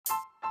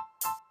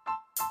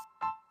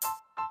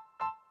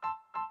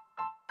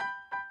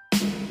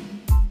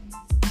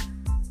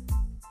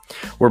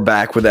We're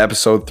back with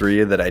episode 3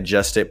 of the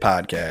Digest It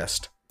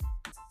podcast.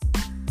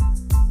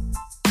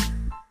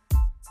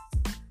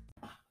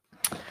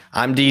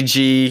 I'm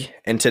DG,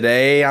 and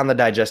today on the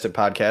Digest It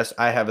podcast,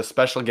 I have a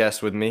special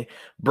guest with me,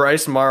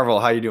 Bryce Marvel.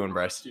 How you doing,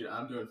 Bryce? Dude,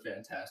 I'm doing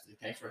fantastic.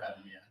 Thanks for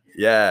having me on here.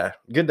 Yeah,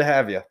 good to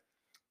have you.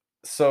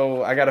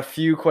 So I got a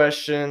few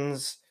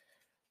questions.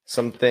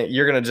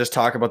 You're gonna just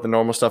talk about the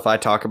normal stuff I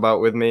talk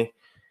about with me,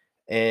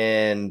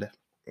 and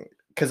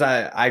because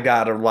I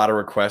got a lot of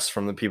requests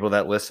from the people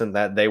that listen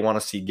that they want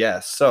to see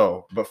guests.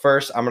 So, but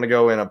first, I'm going to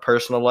go in a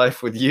personal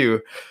life with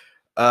you.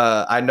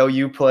 I know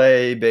you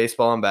play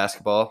baseball and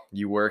basketball.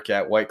 You work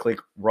at White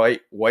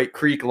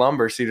Creek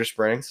Lumber, Cedar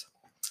Springs.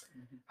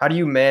 How do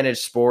you manage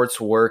sports,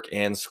 work,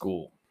 and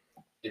school?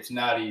 It's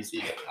not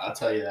easy. I'll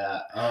tell you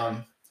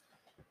that.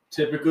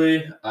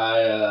 Typically,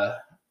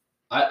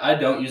 I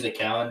don't use a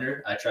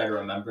calendar. I try to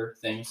remember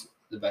things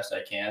the best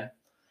I can.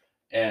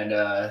 And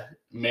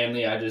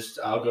mainly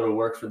I'll go to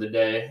work for the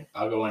day.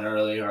 I'll go in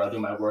early, or I'll do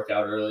my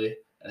workout early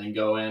and then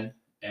go in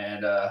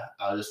and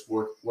I'll just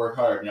work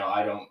hard. No,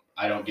 I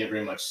don't get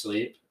very much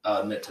sleep.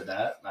 I'll admit to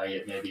that. I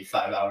get maybe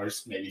 5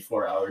 hours, maybe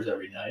 4 hours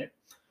every night,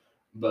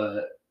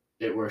 but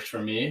it works for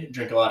me.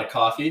 Drink a lot of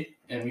coffee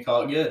and we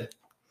call it good.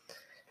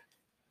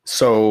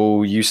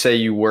 So you say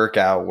you work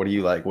out. What do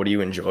you like? What do you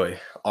enjoy?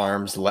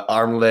 Arm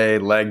day,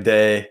 leg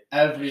day?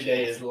 Every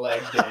day is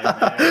leg day,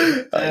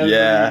 man. Every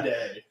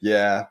day.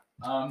 Yeah.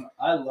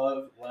 I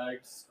love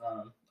legs.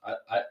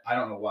 I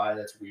don't know why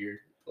that's weird.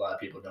 A lot of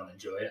people don't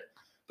enjoy it,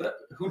 but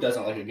who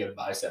doesn't like a good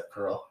bicep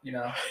curl, you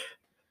know?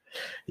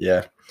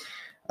 Yeah.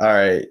 All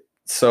right.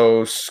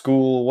 So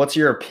school, what's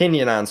your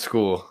opinion on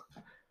school?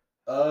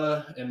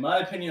 In my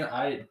opinion,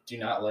 I do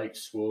not like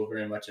school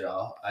very much at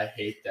all. I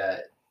hate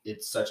that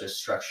it's such a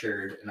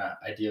structured and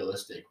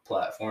idealistic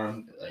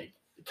platform. Like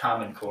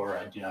Common Core,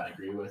 I do not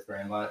agree with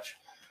very much.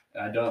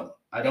 And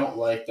I don't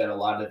like that a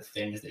lot of the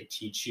things they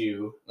teach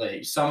you,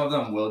 like some of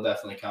them will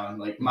definitely come.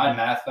 Like my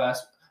math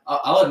class,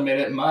 I'll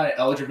admit it, my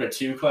Algebra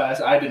 2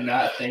 class, I did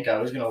not think I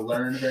was going to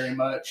learn very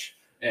much.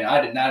 And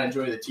I did not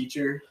enjoy the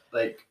teacher,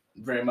 like,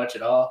 very much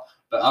at all.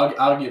 But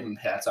I'll give him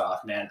hats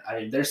off, man.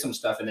 I mean, there's some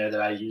stuff in there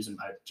that I use in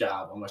my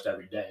job almost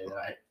every day that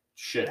I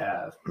should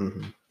have.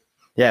 Mm-hmm.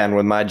 Yeah, and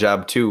with my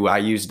job, too, I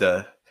used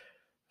a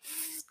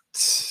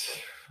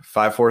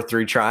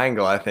 5-4-3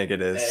 triangle, I think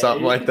it is.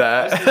 Something like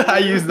that. I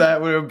used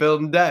that when we were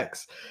building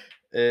decks.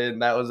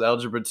 And that was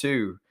Algebra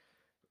 2.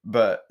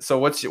 But so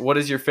what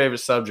is your favorite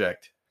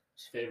subject?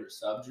 Favorite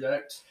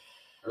subject?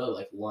 I really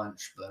like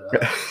lunch,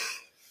 but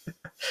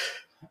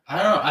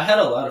I don't know. I had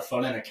a lot of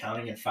fun in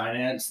accounting and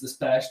finance this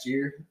past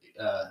year.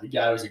 The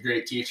guy was a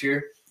great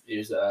teacher.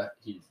 He's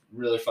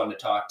really fun to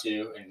talk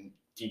to, and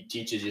he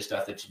teaches you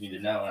stuff that you need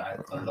to know, and I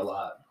learned a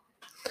lot.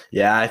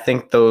 Yeah, I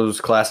think those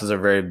classes are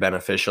very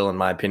beneficial. In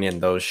my opinion,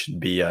 those should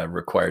be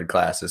required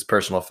classes.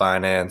 Personal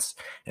finance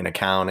and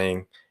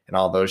accounting and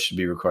all those should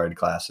be required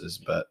classes.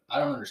 But I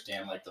don't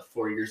understand like the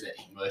 4 years of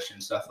English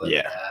and stuff like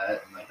Yeah.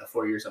 that, and like the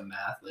 4 years of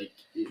math. Like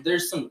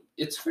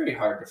it's very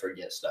hard to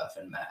forget stuff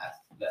in math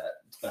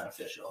that's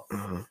beneficial.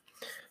 Mm-hmm.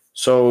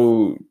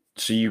 So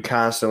you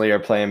constantly are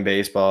playing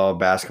baseball,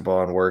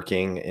 basketball, and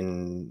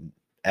working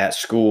at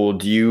school.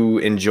 Do you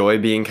enjoy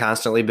being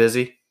constantly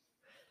busy?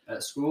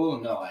 At school,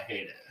 no, I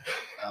hate it.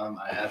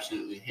 I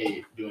absolutely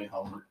hate doing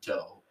homework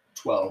till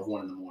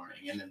 1 in the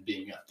morning and then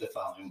being up the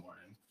following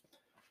morning.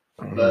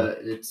 Mm-hmm. But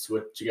it's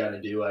what you got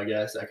to do, I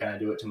guess. I kind of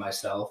do it to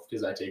myself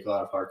because I take a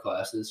lot of hard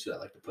classes because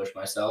I like to push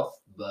myself,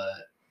 but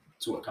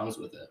it's what comes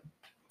with it.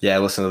 Yeah,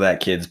 listen to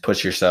that, kids.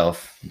 Push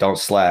yourself. Don't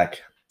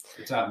slack.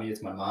 It's not me,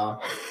 it's my mom.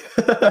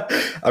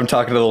 I'm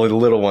talking to the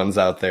little ones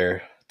out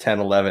there, 10,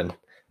 11,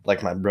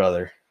 like my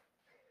brother.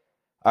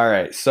 All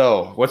right,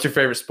 so what's your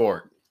favorite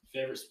sport?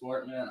 Favorite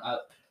sport, man?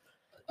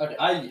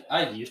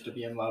 I used to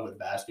be in love with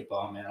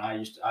basketball, man.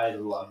 I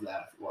loved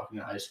that walking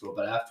in high school,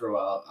 but after a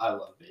while, I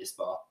love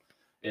baseball.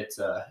 It's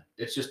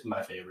just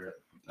my favorite.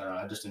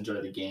 I just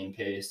enjoy the game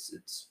pace.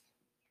 It's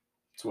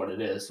what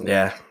it is.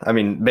 Yeah, I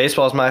mean,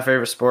 baseball is my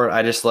favorite sport.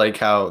 I just like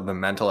how the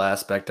mental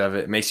aspect of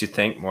it makes you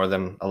think more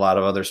than a lot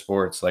of other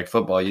sports. Like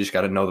football, you just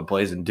got to know the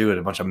plays and do it.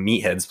 A bunch of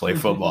meatheads play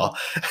football.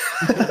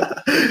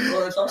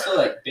 Well, it's also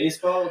like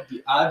baseball.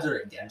 The odds are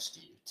against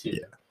you too.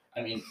 Yeah.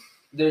 I mean,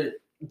 the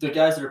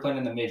guys that are playing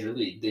in the major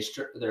league,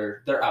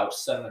 they're out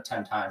 7 or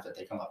 10 times that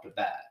they come up to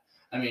bat.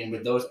 I mean,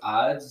 with those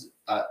odds,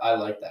 I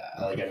like that.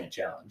 I like having a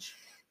challenge.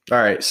 All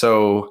right,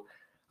 so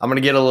I'm going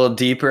to get a little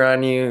deeper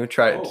on you,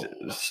 to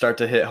start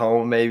to hit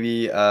home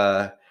maybe.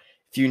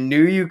 If you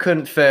knew you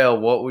couldn't fail,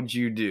 what would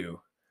you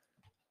do?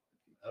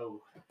 Oh,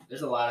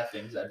 there's a lot of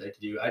things I'd like to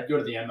do. I'd go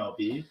to the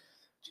MLB,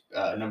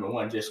 number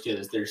one, just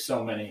because there's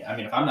so many. I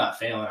mean, if I'm not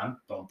failing, I'm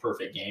throwing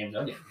perfect games.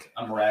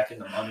 I'm racking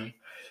the money.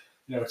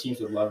 You know, teams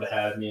would love to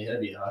have me.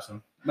 That'd be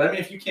awesome. But, I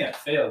mean, if you can't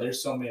fail,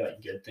 there's so many,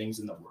 like, good things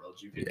in the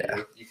world you could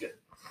do. You could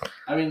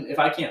 – I mean, if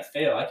I can't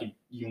fail, I could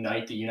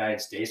unite the United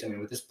States. I mean,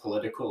 with this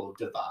political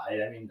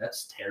divide, I mean,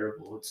 that's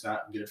terrible. It's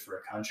not good for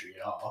a country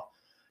at all.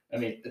 I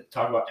mean,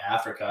 talk about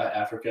Africa.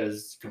 Africa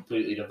is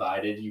completely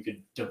divided. You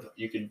could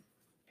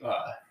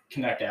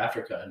connect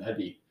Africa, and that'd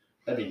be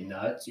That'd be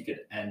nuts. You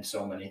could end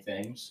so many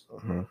things.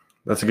 Mm-hmm.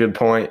 That's a good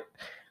point.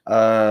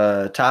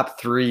 Top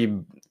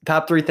three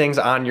things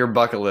on your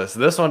bucket list.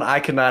 This one I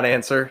could not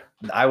answer.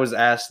 I was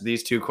asked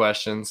these two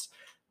questions,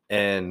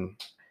 and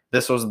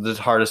this was the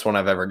hardest one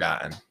I've ever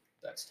gotten.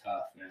 That's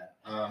tough,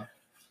 man.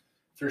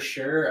 For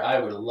sure, I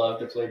would love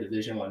to play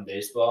Division I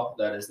baseball.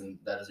 That is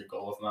a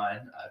goal of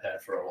mine. I've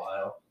had for a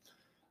while.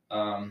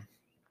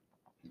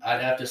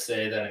 I'd have to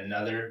say that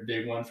another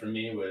big one for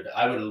me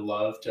I would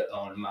love to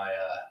own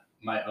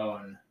my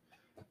own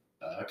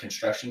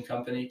construction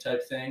company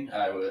type thing.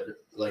 I would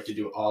like to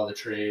do all the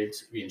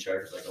trades, be in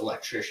charge of like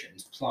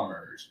electricians,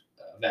 plumbers,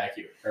 not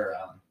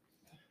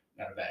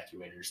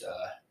evacuators,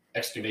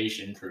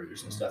 excavation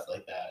crews and stuff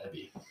like that.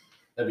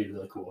 That'd be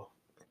really cool.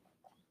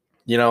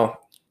 You know,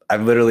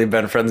 I've literally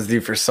been friends with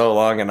you for so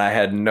long, and I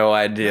had no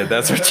idea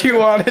that's what you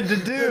wanted to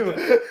do.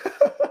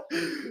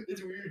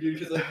 It's weird, dude,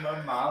 because like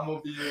my mom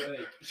will be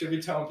like, she'll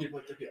be telling people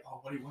like, "Oh,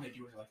 what do you want to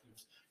do in life?"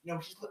 You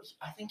know,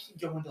 I think he'd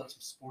go into like some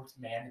sports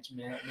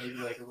management, maybe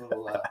like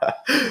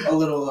a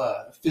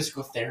little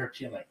physical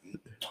therapy. I'm like,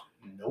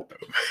 nope.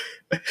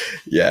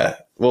 Yeah,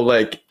 well,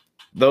 like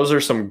those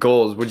are some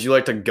goals. Would you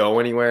like to go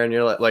anywhere in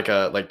your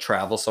like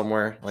travel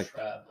somewhere? Like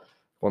travel.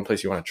 One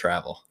place you want to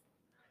travel?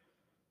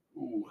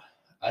 Ooh,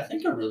 I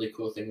think a really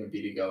cool thing would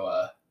be to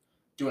go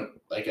doing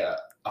like a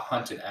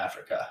hunt in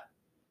Africa.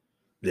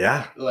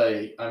 Yeah.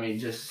 Like, I mean,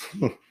 just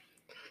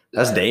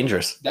that's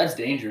dangerous. That's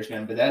dangerous,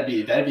 man. But that'd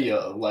be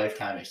a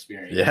lifetime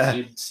experience. Yeah.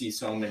 You'd see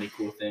so many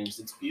cool things.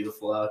 It's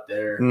beautiful out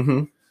there.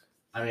 Mm-hmm.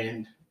 I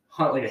mean,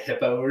 hunt like a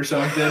hippo or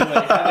something.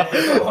 Like, have a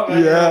hippo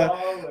on yeah.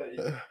 Wall,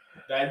 like,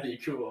 that'd be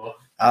cool.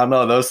 I don't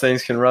know. Those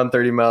things can run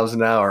 30 miles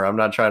an hour. I'm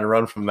not trying to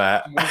run from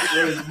that.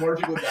 More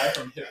people die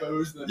from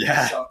hippos than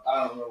I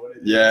don't know what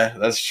it is. Yeah,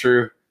 that's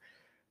true.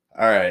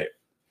 All right.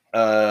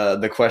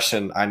 The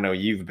question I know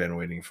you've been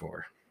waiting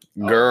for.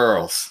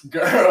 Girls.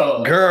 Like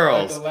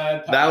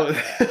that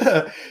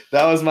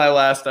was my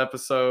last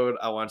episode.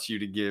 I want you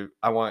to give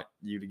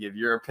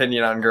your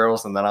opinion on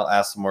girls, and then I'll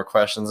ask some more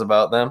questions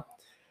about them.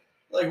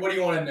 Like, what do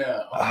you want to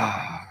know?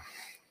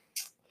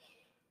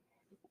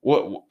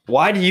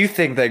 Why do you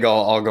think they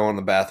all go in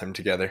the bathroom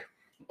together?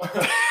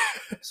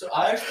 So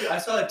I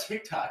saw a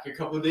TikTok a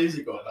couple of days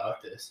ago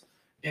about this,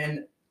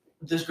 and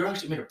this girl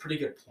actually made a pretty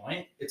good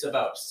point. It's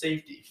about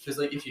safety, because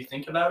like if you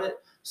think about it,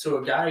 so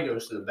a guy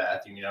goes to the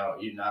bathroom, you know,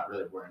 you're not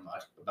really worrying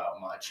about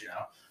much, you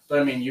know. But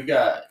I mean, you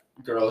got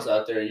girls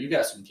out there, you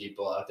got some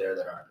people out there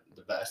that aren't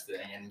the best thing,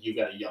 and you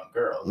got a young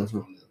girl that's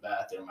going to the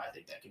bathroom. I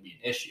think that could be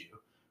an issue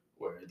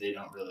where they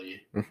don't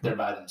really, they're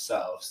by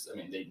themselves. I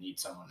mean, they need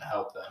someone to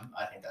help them.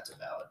 I think that's a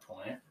valid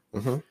point.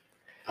 Mm-hmm.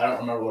 I don't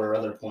remember what our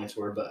other points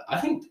were, but I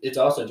think it's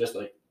also just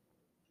like,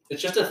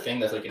 it's just a thing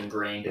that's like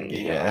ingrained in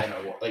me.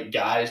 Like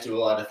guys do a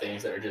lot of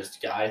things that are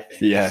just guy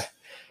things. Yeah.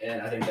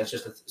 And I think that's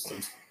just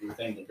the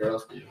thing that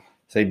girls do.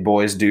 Say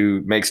boys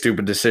do make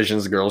stupid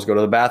decisions, girls go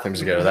to the bathrooms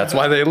together. That's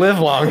why they live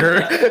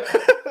longer.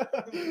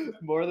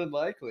 More than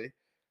likely.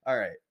 All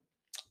right.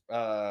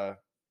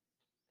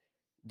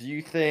 Do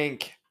you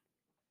think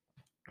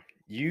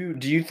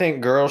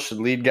girls should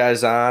lead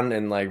guys on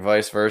and like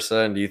vice versa?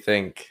 And do you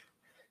think,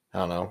 I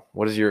don't know,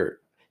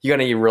 you got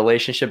any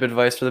relationship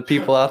advice for the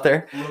people out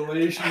there?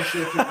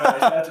 Relationship advice,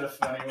 that's a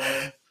funny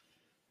one.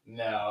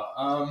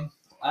 No.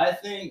 I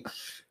think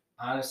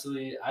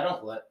honestly, I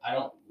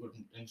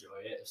wouldn't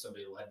enjoy it if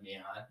somebody led me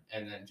on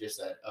and then just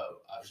said, "Oh,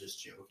 I was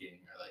just joking,"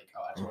 or like,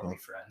 "Oh, I just want to be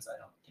friends." I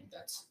don't think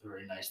that's a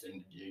very nice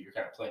thing to do. You're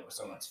kind of playing with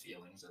someone's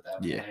feelings at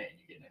that point, and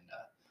you get into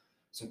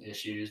some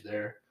issues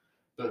there.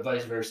 But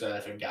vice versa,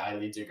 if a guy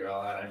leads a girl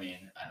on, I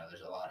mean, I know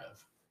there's a lot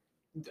of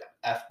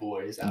F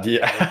boys out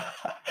there.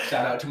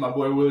 Shout out to my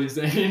boy Willie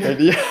Zane. I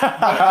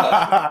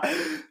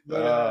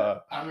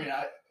mean,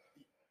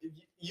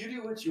 you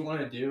do what you want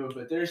to do,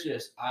 but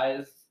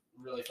I've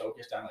really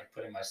focused on like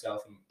putting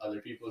myself in other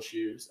people's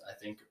shoes. I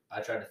think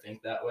I try to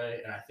think that way,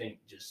 and I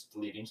think just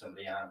leading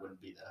somebody on wouldn't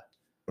be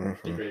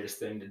the greatest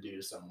thing to do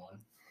to someone.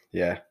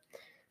 Yeah.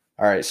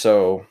 All right,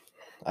 so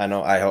I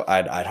know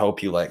I'd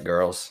hope you like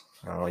girls.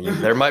 I don't know,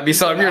 there might be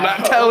something you're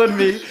not telling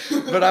me,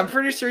 but I'm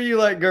pretty sure you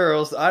like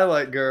girls. I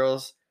like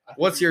girls.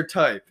 What's your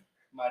type?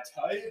 My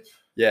type?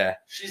 Yeah.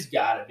 She's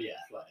got to be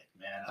athletic,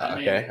 man.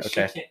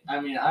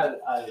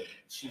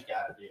 She's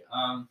got to be.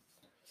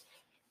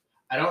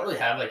 I don't really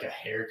have like a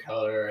hair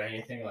color or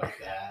anything like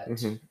that.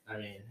 I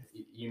mean,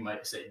 you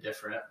might say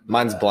different. But,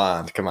 mine's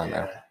blonde. Come on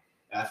now.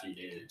 After you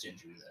dated a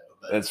ginger though.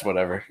 But it's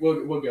whatever.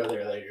 We'll go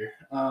there later.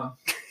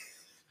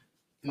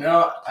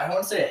 No, I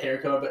won't say a hair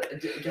color, but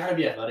it gotta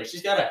be athletic.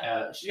 She's gotta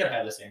have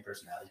the same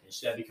personality.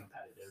 She's gotta be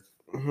competitive.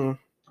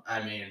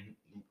 I mean,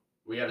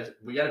 we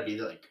gotta be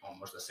like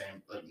almost the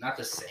same. Like not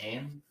the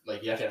same.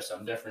 Like you have to have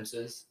some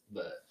differences,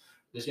 but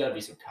there's gotta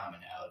be some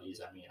commonalities.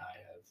 I mean, I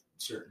have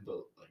certain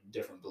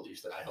different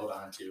beliefs that I hold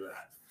on to, and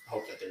I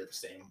hope that they're the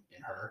same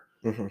in her.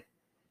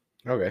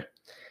 Okay.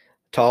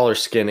 Tall or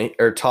skinny,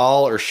 or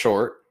tall or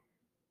short?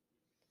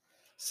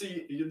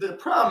 See, the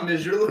problem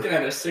is you're looking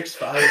at a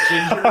 6'5"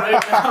 ginger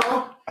right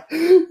now.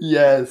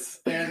 Yes.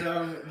 And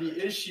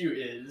the issue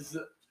is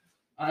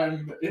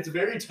It's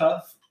very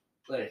tough.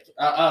 Like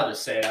I'll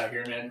just say it out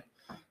here, man.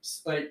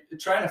 Like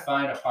trying to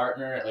find a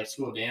partner at like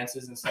school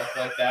dances and stuff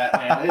like that,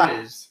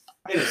 man.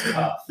 It is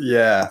tough.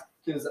 Yeah.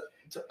 Because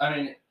I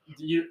mean,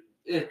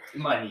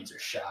 my knees are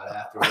shot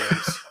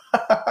afterwards.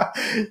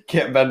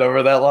 Can't bend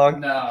over that long.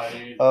 No,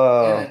 dude.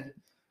 And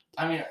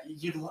I mean,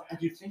 you'd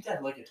think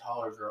I'd like a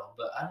taller girl,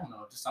 but I don't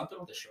know. Just something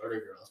with the shorter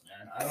girls,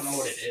 man. I don't know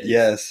what it is.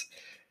 Yes.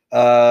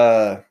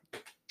 You're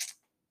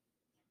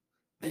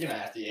gonna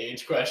ask the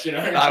age question,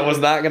 aren't you? I was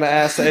not gonna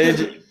ask the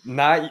age.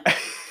 Not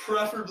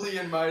preferably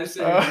in my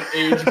same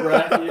age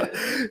bracket.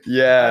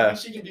 Yeah. I mean,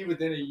 she can be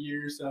within a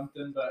year or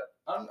something, but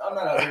I'm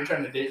not out here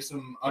trying to date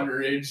some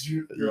underage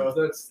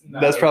girls.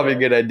 That's probably a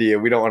good idea.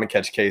 We don't want to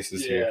catch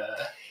cases here.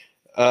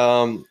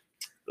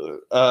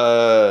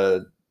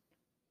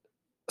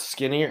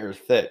 Skinny or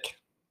thick?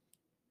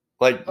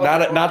 Like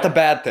not the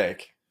bad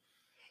thick.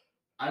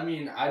 I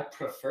mean, I'd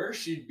prefer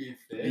she'd be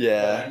thick.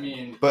 Yeah. But I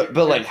mean, but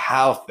like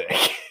how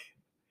thick?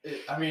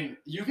 I mean,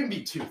 you can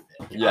be too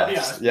thick.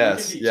 Yes. I'll be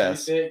honest, yes. You can be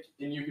too thick,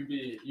 and you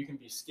can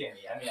be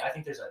skinny. I mean, I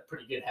think there's a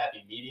pretty good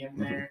happy medium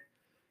there.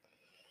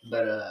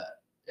 But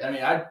I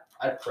mean,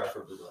 I'd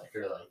preferably like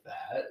her like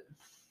that.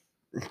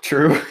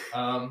 True.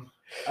 I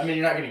mean,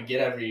 you're not gonna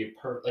get a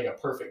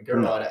perfect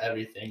girl out of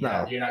everything.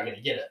 No. You're not gonna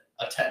get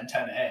a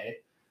 10-10A.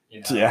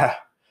 You know? Yeah.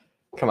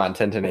 Come on,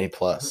 10-10A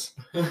plus.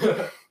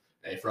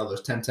 Hey, for all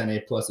those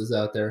 10-10A pluses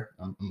out there,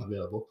 I'm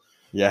available.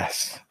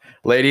 Yes.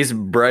 Ladies,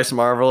 Bryce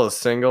Marvel is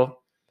single.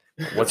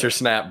 What's your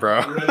snap,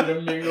 bro? Ready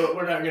to mingle.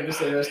 We're not going to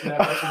say that snap.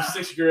 That's from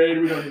 6th grade.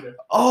 We don't need to.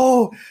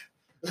 Oh!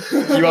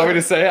 You want me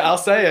to say it? I'll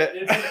say it.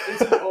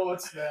 It's an old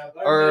snap.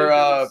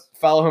 Or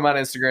follow him on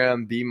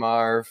Instagram,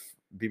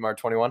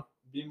 bmarv21.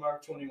 bmarv21.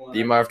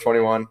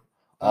 bmarv21.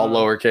 All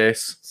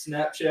lowercase.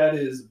 Snapchat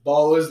is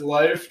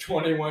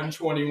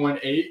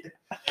ballislife21218.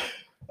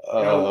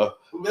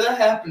 That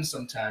happens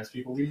sometimes,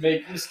 people. We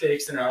make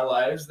mistakes in our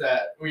lives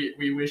that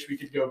we wish we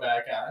could go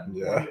back on.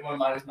 Yeah. One of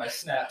mine is my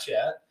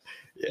Snapchat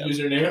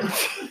username.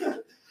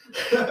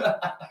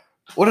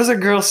 What does a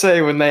girl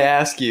say when they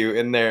ask you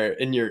in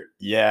your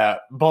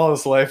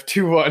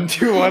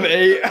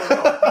ballislife21218?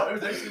 It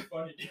was actually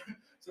funny.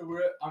 So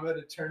I'm at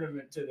a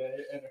tournament today,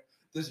 and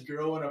this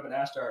girl went up and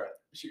asked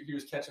he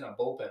was catching a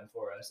bullpen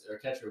for us, or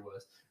catcher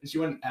was, and she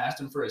went and asked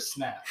him for his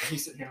snap. And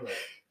he's sitting here like,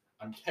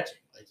 I'm catching.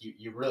 Like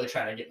you're really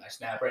trying to get my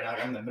snap right now.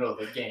 I'm in the middle of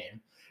the game.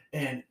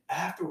 And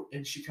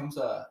she comes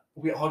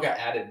we all got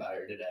added by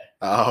her today.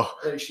 Oh.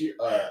 Like she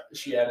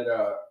added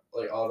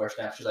like all of our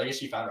snaps. I guess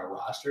she found a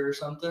roster or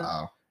something.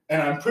 Oh.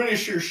 And I'm pretty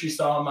sure she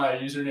saw my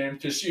username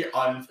because she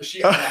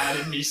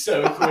unadded me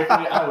so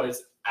quickly. I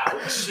was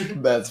ouch.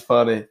 That's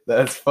funny.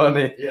 Yeah,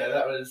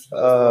 that was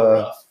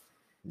rough.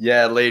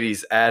 Yeah,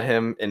 ladies, add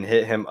him and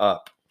hit him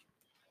up.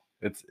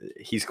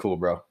 He's cool,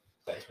 bro.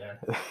 Thanks, man.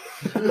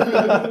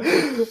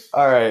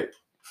 All right.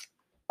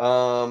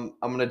 I'm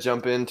gonna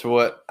jump into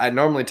what I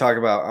normally talk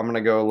about. I'm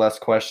gonna go less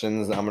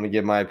questions. I'm gonna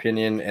give my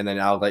opinion, and then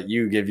I'll let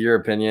you give your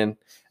opinion.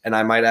 And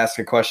I might ask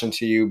a question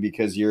to you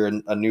because you're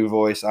a new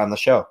voice on the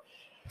show.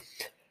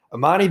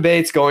 Amani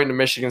Bates going to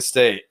Michigan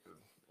State.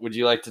 Would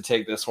you like to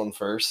take this one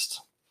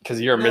first? Because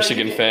you're a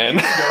Michigan fan.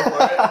 You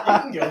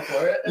can go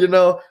for it. You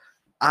know,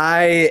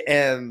 I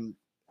am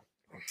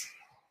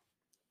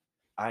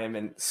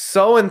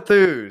so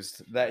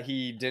enthused that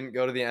he didn't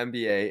go to the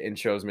NBA and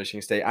chose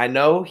Michigan State. I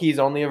know he's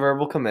only a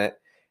verbal commit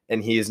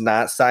and he has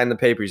not signed the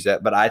papers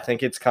yet, but I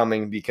think it's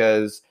coming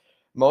because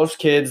most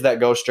kids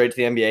that go straight to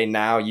the NBA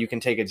now, you can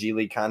take a G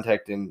League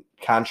contract and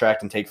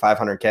take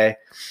 $500K.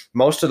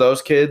 Most of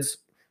those kids,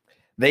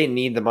 they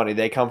need the money.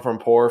 They come from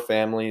poor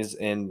families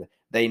and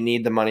they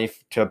need the money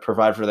to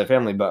provide for their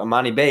family. But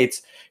Amani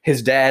Bates,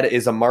 his dad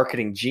is a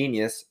marketing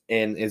genius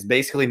and is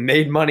basically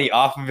made money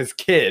off of his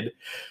kid.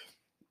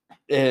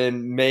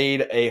 And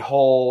made a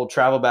whole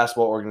travel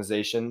basketball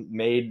organization.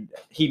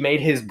 He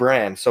made his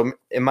brand. So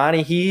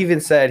Imani, he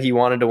even said he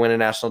wanted to win a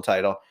national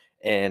title,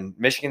 and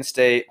Michigan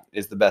State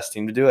is the best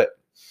team to do it.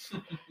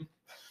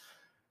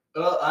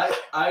 Well,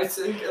 I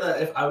think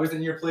that if I was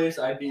in your place,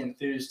 I'd be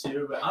enthused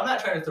too. But I'm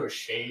not trying to throw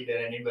shade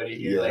at anybody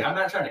here. Yeah. Like I'm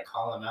not trying to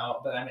call him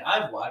out. But I mean,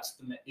 I've watched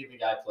the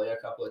guy play a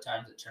couple of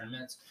times at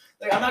tournaments.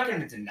 Like I'm not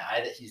going to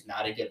deny that he's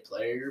not a good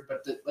player,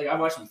 but I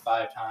watched him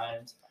 5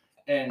 times.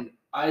 And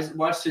I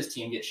watched his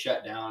team get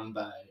shut down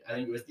by, I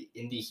think it was the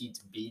Indy Heat's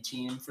B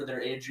team for their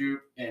age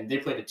group, and they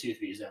played a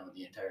 2-3 zone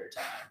the entire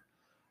time.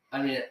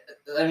 I mean,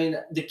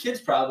 the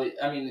kid's probably,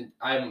 I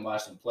haven't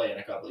watched him play in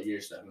a couple of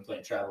years, so I've been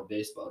playing travel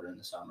baseball during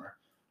the summer.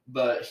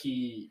 But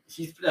he's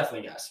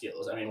definitely got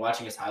skills. I mean,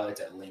 watching his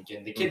highlights at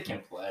Lincoln, the kid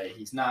can play.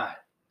 He's not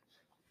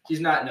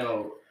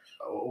no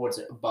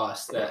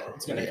bust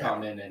that's going to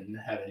come in and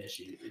have an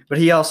issue. But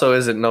he also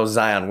isn't no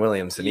Zion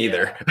Williamson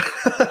either.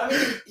 I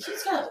mean,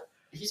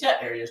 he's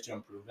got areas to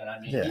improve, and I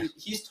mean,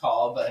 he's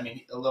tall, but I mean,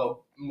 a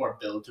little more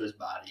build to his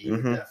body. He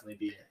would definitely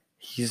be a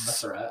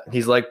threat.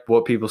 He's like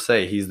what people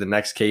say. He's the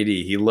next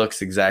KD. He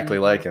looks exactly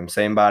like him,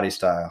 same body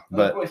style.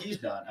 But look what he's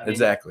done. I mean,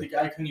 exactly. The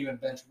guy couldn't even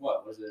bench.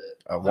 What was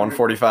it?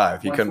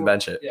 145. He couldn't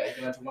bench it. Yeah,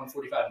 he went to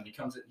 145, and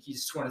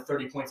he's scoring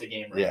 30 points a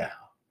game now.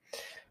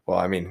 Well,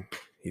 I mean,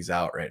 he's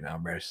out right now,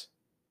 Bryce.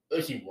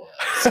 He was.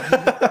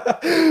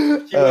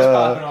 He was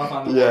popping off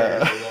on the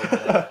Warriors a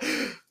little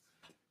bit.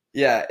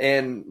 Yeah,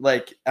 and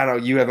like I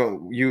don't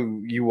know,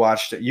 you've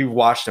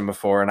watched him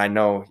before, and I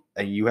know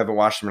you haven't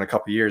watched him in a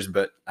couple years,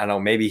 but I know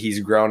maybe he's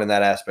grown in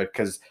that aspect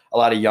because a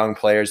lot of young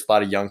players, a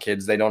lot of young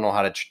kids, they don't know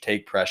how to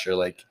take pressure.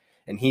 Like,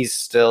 and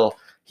he's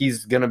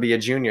gonna be a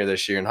junior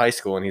this year in high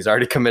school, and he's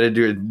already committed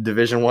to a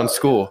Division I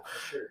school. Yeah,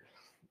 for sure.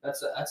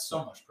 That's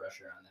so much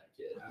pressure on that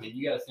kid. I mean,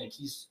 you got to think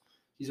he's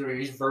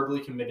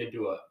verbally committed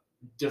to a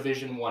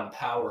Division I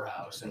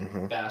powerhouse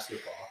in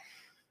basketball.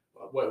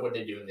 What did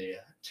they do in the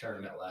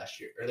tournament last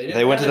year? Or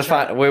they went to the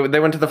final.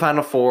 They went to the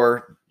Final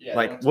Four. Yeah,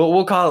 like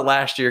we'll call it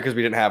last year because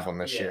we didn't have one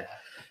this year.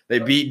 They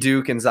beat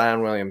Duke and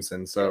Zion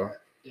Williamson. So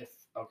if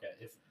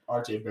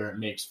RJ Barrett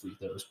makes free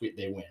throws,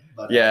 they win.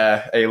 But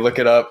hey, look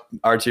it up.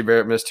 RJ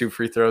Barrett missed 2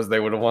 free throws. They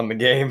would have won the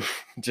game.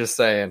 Just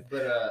saying.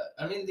 But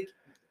I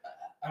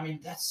mean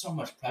that's so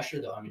much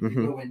pressure though. I mean,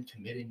 you go in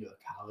committing to a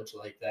college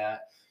like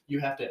that. You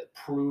have to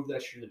prove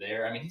that you're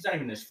there. I mean, he's not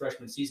even in his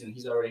freshman season.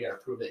 He's already got to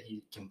prove that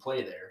he can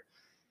play there.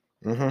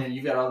 And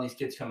you've got all these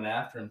kids coming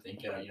after him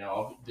thinking,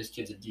 this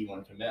kid's a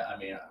D1 commit. I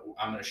mean,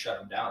 I'm going to shut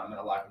him down. I'm going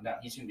to lock him down.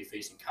 He's going to be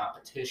facing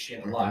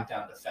competition,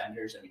 lockdown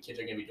defenders. I mean, kids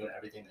are going to be doing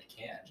everything they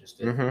can just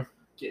to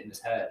get in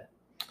his head.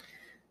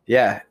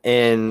 Yeah,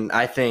 and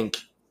I think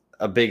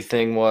a big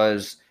thing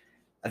was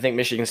I think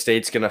Michigan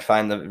State's going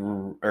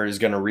to is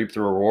going to reap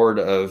the reward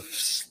of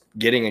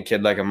getting a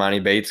kid like Amani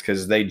Bates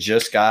because they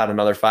just got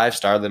another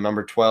 5-star, the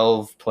number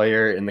 12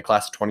 player in the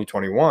class of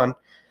 2021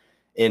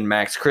 in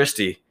Max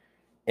Christie.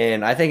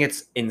 And I think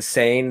it's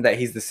insane that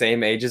he's the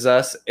same age as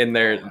us, and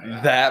they're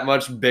that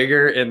much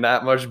bigger and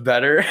that much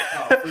better.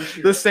 Oh, for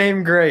sure. The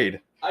same grade.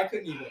 I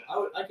couldn't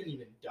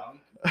even dunk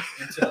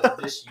until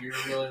this year,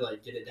 really,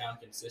 like, get it down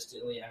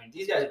consistently. I mean,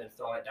 these guys have been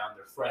throwing it down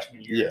their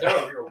freshman year. Yeah. They're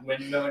over here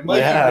windmilling.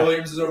 Mikey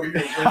Williams is over here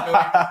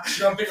windmilling,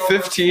 jumping over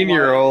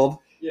 15-year-old.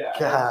 Yeah.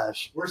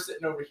 Gosh. We're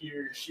sitting over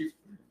here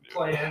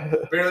playing,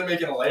 barely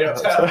making a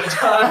layup half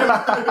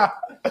the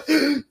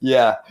time.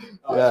 Yeah.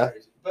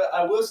 Crazy. But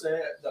I will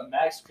say the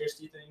Max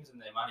Christie things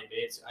and the Imani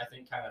Bates, I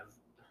think, kind of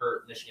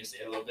hurt Michigan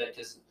State a little bit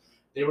because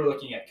they were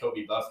looking at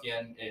Kobe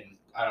Buffkin, and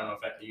I don't know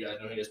if you guys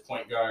know he is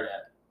point guard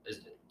at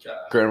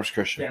Grand Rapids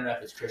Christian. Grand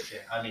Rapids Christian.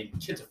 I mean,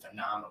 kid's a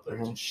phenomenal player.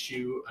 Can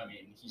shoot. I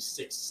mean, he's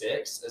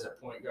 6'6" as a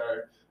point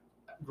guard.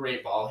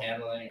 Great ball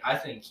handling. I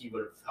think he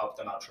would have helped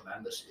them out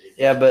tremendously.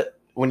 Yeah, but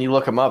when you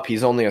look him up,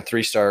 he's only a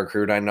 3-star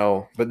recruit, I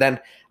know. But then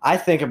I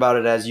think about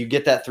it as you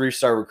get that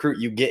 3-star recruit,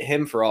 you get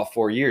him for all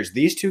 4 years.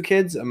 These two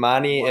kids,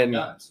 Amani and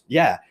guns.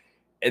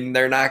 And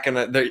they're not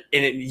gonna.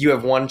 You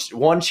have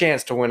one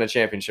chance to win a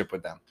championship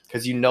with them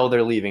because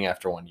they're leaving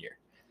after 1 year.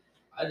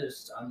 I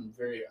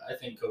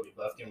think Kobe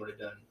Buffkin would have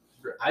done.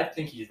 I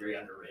think he's very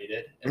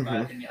underrated in my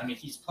opinion. I mean,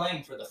 he's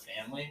playing for the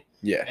family.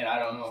 Yeah. And I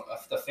don't know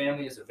if the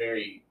family is a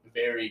very,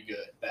 very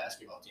good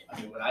basketball team.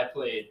 I mean, when I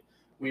played,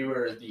 we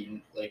were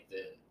the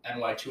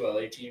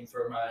NY2LA team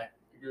for my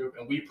group,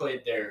 and we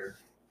played their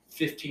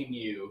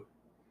 15U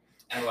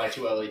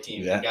NY2LA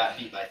team and got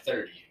beat by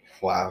 30.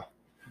 Wow.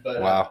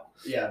 But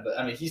but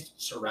I mean, he's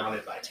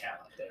surrounded by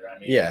talent there. I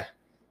mean,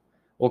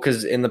 well,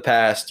 because in the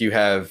past you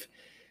have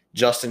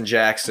Justin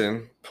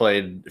Jackson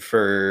played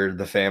for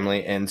the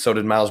family, and so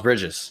did Miles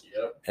Bridges.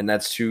 Yep. And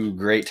that's 2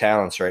 great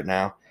talents right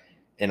now,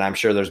 and I'm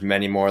sure there's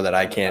many more that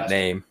I can't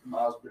name.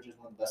 Miles Bridges,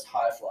 one of the best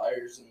high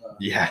flyers in the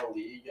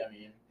league. I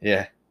mean.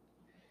 Yeah.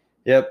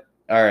 Yep.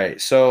 All right.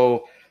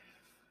 So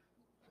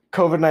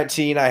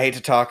COVID-19, I hate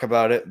to talk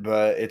about it,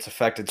 but it's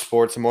affected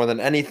sports more than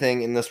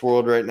anything in this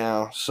world right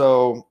now.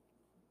 So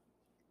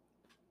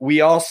we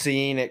all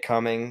seen it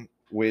coming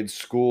with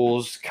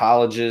schools,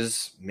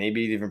 colleges,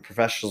 maybe even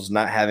professionals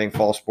not having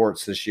fall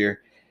sports this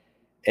year.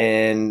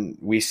 And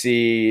we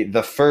see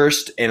the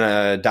first in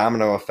a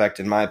domino effect,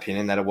 in my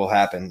opinion, that it will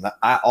happen.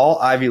 All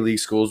Ivy League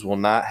schools will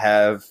not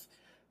have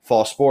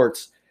fall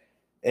sports.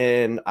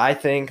 And I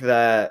think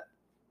that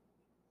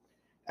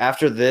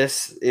after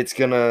this, it's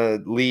going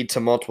to lead to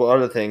multiple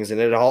other things.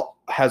 And it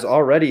has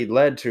already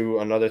led to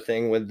another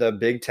thing with the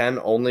Big Ten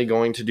only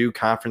going to do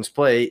conference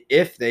play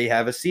if they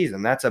have a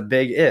season. That's a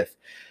big if,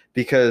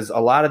 because a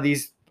lot of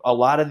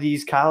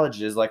these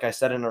colleges, like I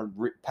said in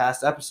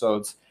past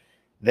episodes,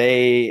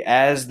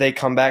 as they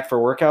come back for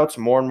workouts,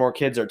 more and more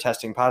kids are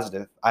testing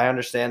positive. I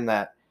understand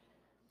that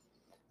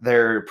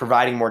they're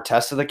providing more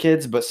tests to the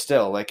kids, but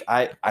still, like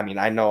I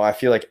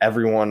feel like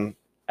everyone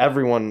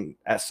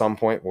at some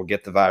point will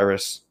get the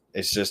virus.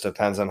 It just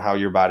depends on how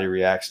your body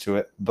reacts to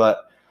it.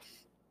 But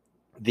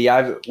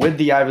with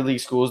the Ivy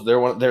League schools, they're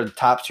the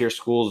top tier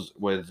schools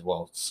with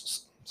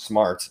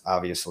smarts,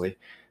 obviously,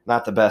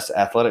 not the best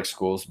athletic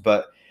schools,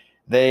 but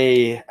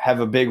they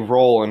have a big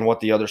role in what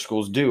the other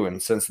schools do.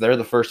 And since they're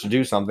the first to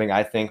do something,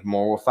 I think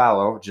more will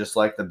follow, just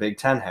like the Big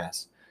Ten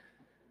has.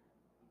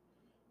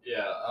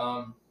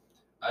 Yeah,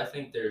 I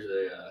think there's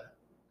a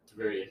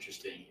very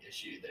interesting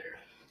issue there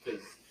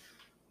because,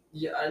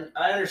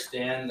 I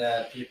understand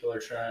that people are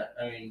trying.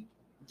 I mean,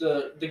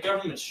 the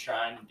government's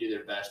trying to do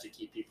their best to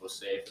keep people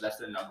safe. That's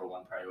their number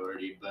one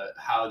priority. But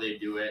how they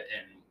do it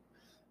and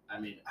I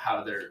mean,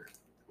 how they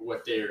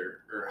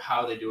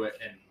do it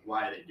and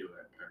why they do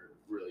it are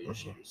really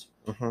issues.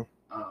 Mm-hmm.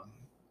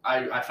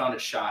 I found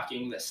it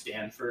shocking that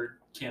Stanford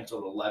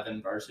canceled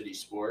 11 varsity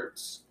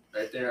sports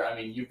right there. I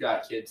mean, you've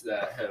got kids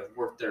that have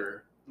worked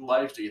their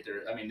lives to get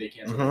there. I mean, they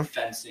canceled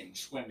fencing,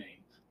 swimming,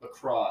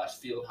 lacrosse,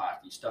 field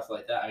hockey, stuff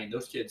like that. I mean,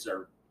 those kids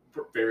are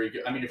very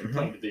good. I mean, if you're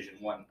playing Division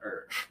One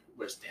or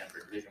what is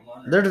Stanford, Division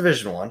One? They're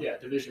Division One. Yeah,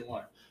 Division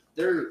One.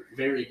 They're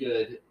very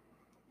good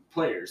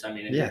players. I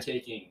mean, and you're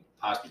taking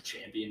possibly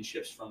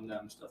championships from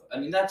them, stuff. I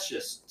mean, that's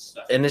just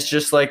stuff. And it's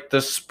just like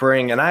the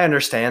spring, and I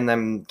understand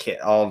them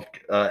all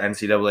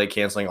NCAA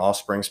canceling all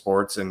spring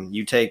sports,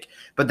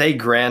 but they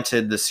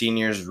granted the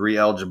seniors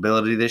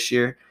re-eligibility this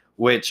year,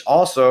 which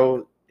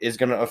also is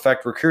going to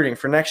affect recruiting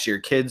for next year.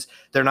 Kids,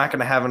 they're not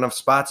going to have enough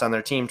spots on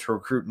their team to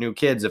recruit new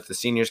kids if the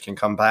seniors can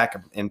come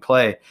back and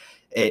play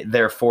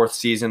their fourth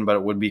season, but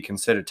it would be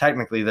considered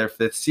technically their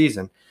fifth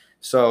season.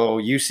 So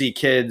you see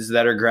kids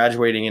that are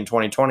graduating in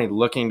 2020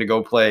 looking to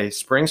go play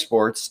spring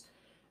sports.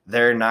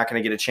 They're not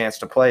going to get a chance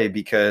to play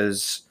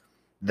because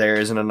there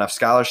isn't enough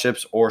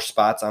scholarships or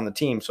spots on the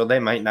team. So they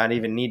might not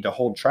even need to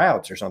hold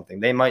tryouts or something.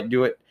 They might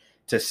do it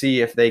to see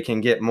if they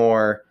can get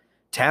more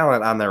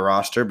talent on their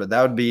roster, but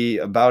that would be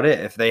about it.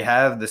 If they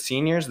have the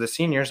seniors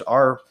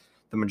are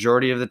the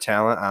majority of the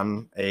talent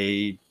on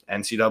a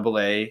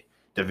NCAA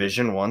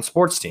Division I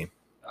sports team.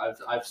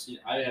 I've seen.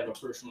 I have a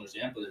personal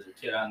example. There's a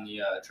kid on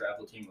the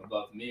travel team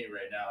above me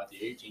right now at the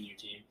 18U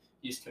team.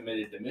 He's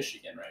committed to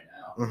Michigan right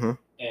now,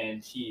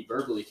 and he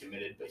verbally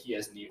committed, but he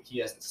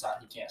hasn't signed.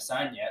 He can't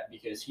sign yet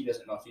because he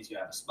doesn't know if he's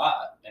gonna have a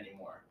spot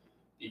anymore.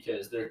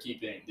 Because they're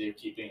keeping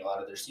a lot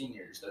of their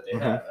seniors that they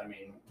have. I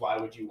mean, why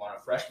would you want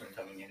a freshman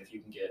coming in if you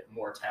can get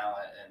more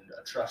talent and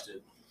a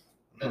trusted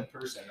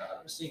person out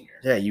of a senior?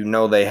 Yeah,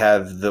 they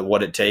have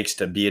what it takes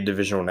to be a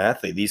Division I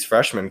athlete. These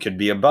freshmen could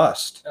be a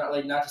bust.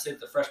 Not to say that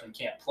the freshmen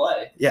can't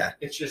play. Yeah,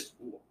 it's just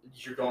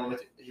you're going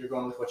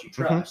with what you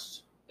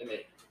trust. I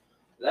mean,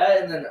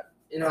 that, and then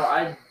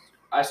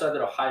I saw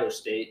that Ohio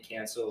State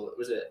canceled.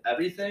 Was it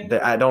everything?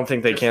 I don't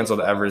think they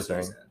canceled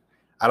everything. Season?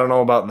 I don't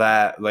know about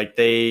that. Like,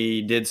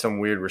 they did some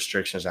weird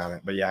restrictions on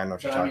it, but yeah, I know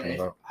what you're talking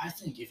about. I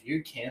think if you're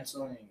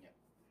canceling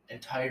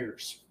entire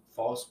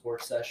fall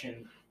sports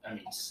session, I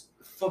mean,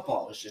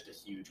 football is just a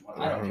huge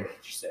one. I don't care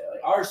what you say.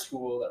 Like, our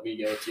school that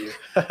we go to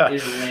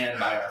is ran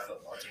by our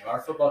football team.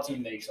 Our football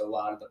team makes a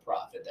lot of the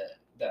profit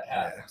that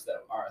happens that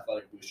our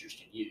athletic boosters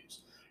can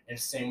use. And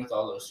same with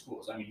all those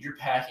schools. I mean, you're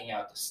packing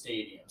out the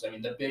stadiums. I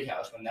mean, the big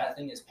house, when that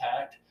thing is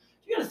packed,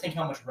 you got to think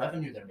how much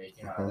revenue they're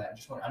making out of that.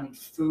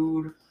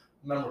 Food,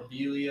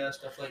 memorabilia,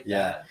 stuff like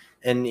that.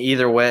 And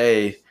either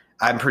way,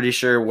 I'm pretty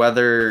sure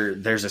whether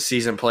there's a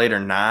season played or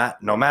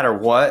not, no matter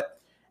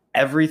what,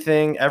 every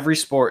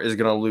sport is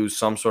going to lose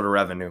some sort of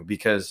revenue,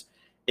 because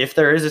if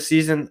there is a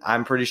season,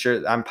 I'm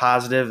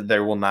positive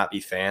there will not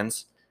be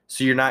fans.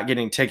 So you're not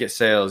getting ticket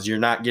sales, you're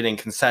not getting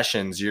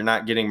concessions, you're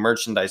not getting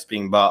merchandise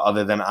being bought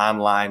other than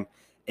online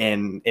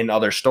and in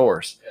other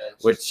stores,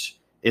 which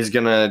is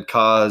going to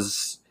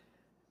cause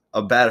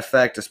a bad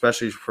effect,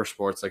 especially for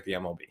sports like the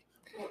MLB.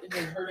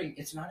 They're hurting.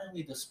 It's not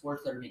only the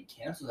sports that are being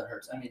canceled that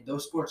hurts. I mean,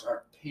 those sports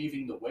are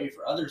paving the way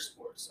for other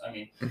sports. I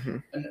mean,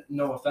 and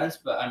no offense,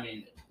 but I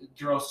mean,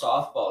 girls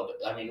softball,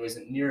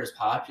 wasn't near as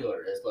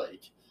popular as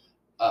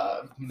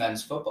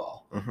men's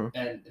football,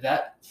 and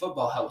that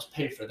football helps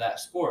pay for that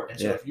sport. And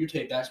so if you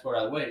take that sport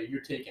out of the way,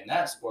 you're taking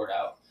that sport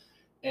out.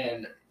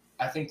 And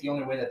I think the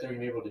only way that they're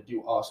going to be able to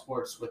do all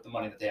sports with the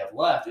money that they have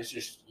left is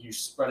just you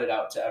spread it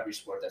out to every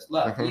sport that's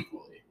left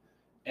equally.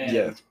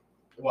 And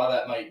while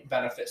that might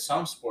benefit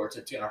some sports,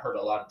 it's going to hurt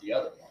a lot of the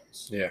other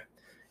ones. Yeah.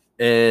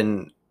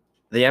 And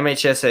the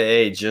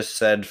MHSAA just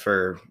said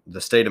for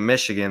the state of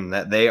Michigan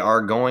that they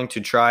are going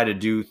to try to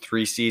do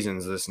 3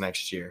 seasons this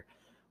next year,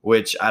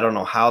 which I don't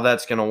know how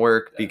that's going to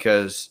work,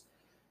 because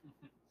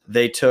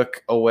they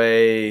took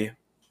away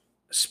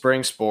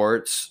spring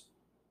sports.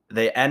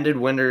 They ended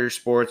winter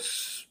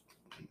sports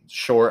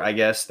short, I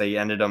guess. They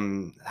ended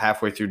them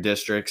halfway through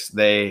districts.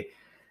 They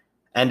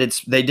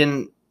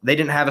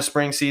didn't have a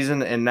spring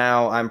season, and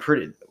now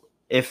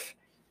if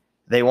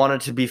they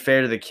wanted to be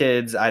fair to the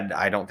kids,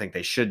 I don't think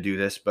they should do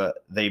this,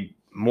 but they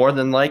more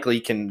than likely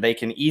can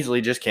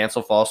easily just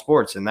cancel fall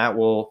sports, and that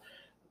will,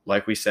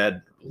 like we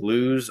said,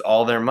 lose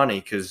all their money,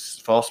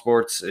 because fall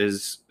sports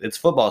it's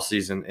football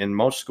season in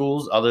most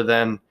schools other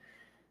than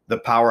the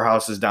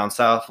powerhouses down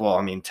south. Well,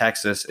 I mean,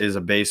 Texas is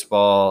a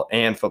baseball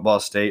and football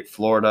state.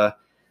 Florida,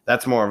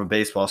 that's more of a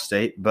baseball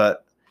state,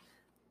 but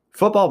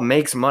football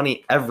makes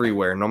money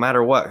everywhere, no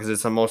matter what, because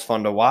it's the most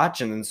fun to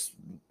watch, and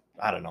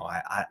I don't know.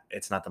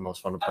 It's not the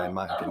most fun to play in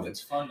my opinion. I don't know if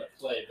it's fun to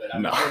play, but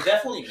you're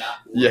definitely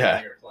not bored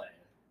when you're playing.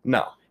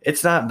 No,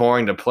 it's not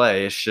boring to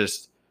play. It's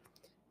just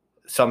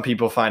some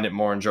people find it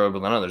more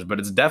enjoyable than others, but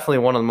it's definitely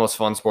one of the most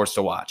fun sports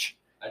to watch.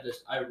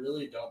 I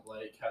really don't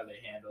like how they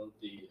handled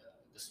the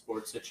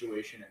sports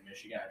situation in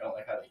Michigan. I don't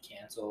like how they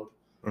canceled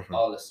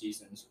all the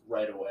seasons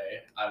right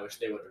away. I wish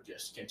they would have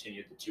just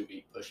continued the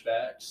 2-week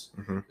pushbacks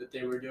that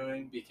they were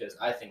doing, because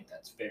I think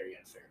that's very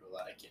unfair to a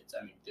lot of kids.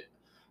 I mean,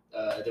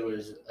 there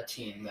was a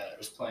team that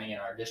was playing in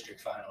our district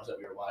finals that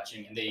we were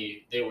watching, and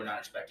they were not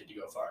expected to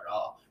go far at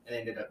all, and they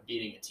ended up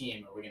beating a team,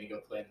 and we're going to go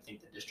play in, I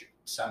think, the district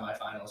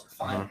semifinals or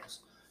finals.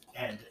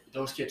 And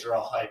those kids are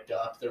all hyped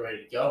up, they're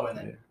ready to go, and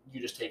then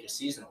you just take a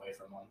season away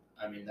from them.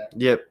 I mean,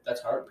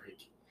 that's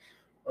heartbreak.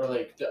 Or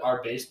like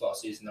our baseball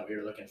season that we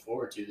were looking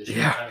forward to this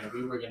year. I mean,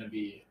 we were going to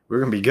be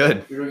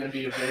good. We were going to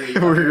be a very,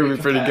 we're going to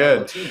be pretty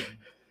good team,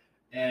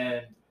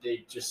 and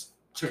they just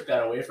took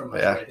that away from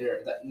us right there.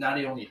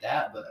 Not only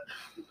that, but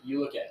you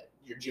look at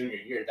your junior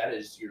year, that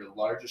is your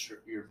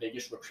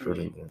biggest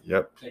recruiting thing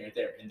right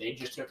there, and they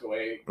just took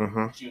away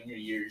junior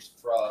years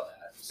for all of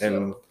that. So,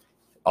 and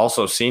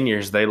also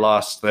seniors, they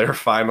lost their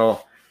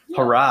final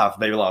hurrah.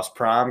 They lost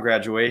prom,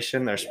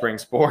 graduation, their spring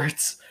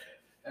sports.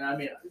 And I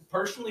mean,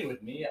 personally,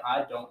 with me,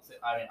 I don't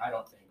think like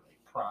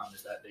prom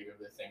is that big of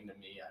a thing to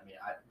me. I mean,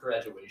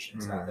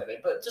 graduation's not that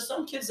big, but to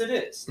some kids it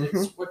is.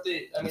 It's what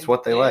they. I mean, it's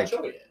what they like.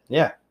 Enjoy it.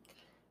 Yeah,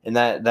 and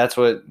that's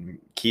what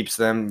keeps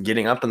them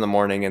getting up in the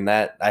morning, and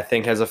that I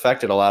think has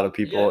affected a lot of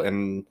people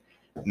in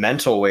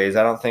mental ways.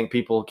 I don't think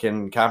people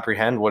can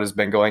comprehend what has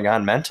been going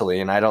on mentally,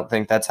 and I don't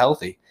think that's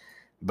healthy.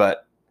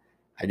 But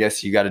I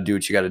guess you got to do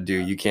what you got to do.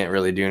 You can't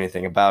really do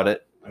anything about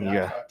it. I mean,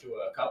 I talked to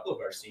a couple of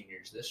our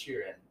seniors this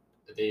year, and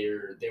they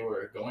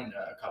were going to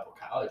a couple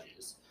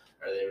colleges,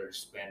 or they were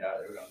expanded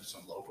out. They were going to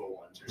some local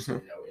ones or some,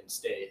 in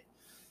state,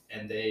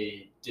 and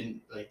they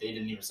didn't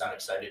even sound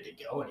excited to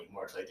go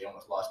anymore. It's like they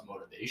almost lost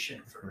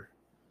motivation for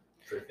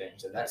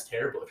things, and that's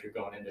terrible. If you're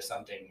going into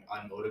something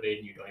unmotivated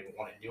and you don't even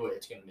want to do it,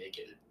 it's going to make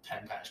it a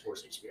 10 times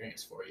worse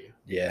experience for you.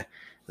 Yeah,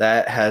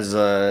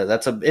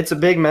 it's a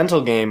big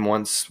mental game.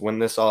 When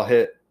this all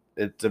hit,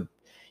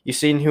 you've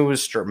seen who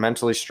was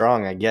mentally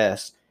strong, I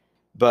guess,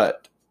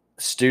 but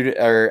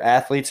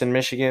athletes in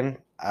Michigan,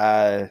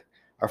 our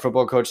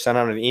football coach sent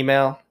out an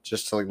email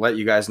just to let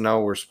you guys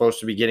know we're supposed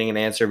to be getting an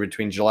answer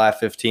between July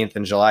 15th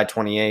and July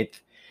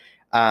 28th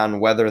on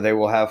whether they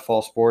will have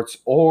fall sports,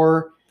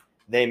 or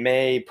they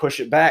may push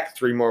it back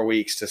 3 more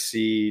weeks to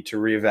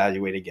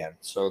reevaluate again.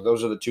 So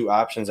those are the 2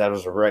 options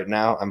as of right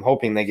now. I'm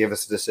hoping they give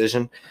us a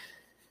decision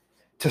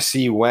to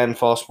see when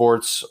fall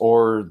sports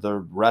or the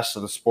rest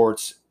of the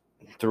sports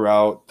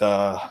throughout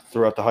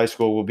the high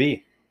school will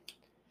be.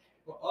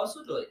 Well,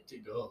 also to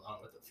go along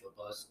with the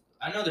football,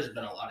 I know there's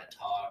been a lot of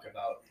talk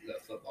about the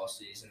football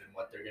season and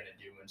what they're going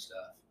to do and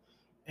stuff.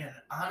 And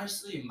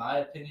honestly, my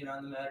opinion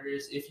on the matter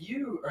is, if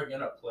you are going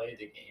to play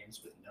the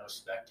games with no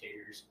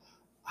spectators,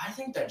 I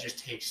think that just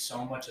takes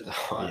so much of the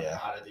fun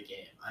out of the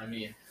game. I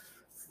mean,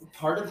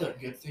 part of the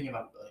good thing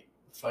about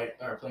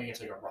playing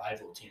against like a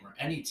rival team or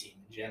any team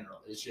in general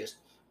is just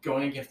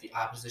going against the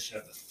opposition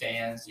of the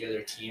fans, the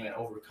other team, and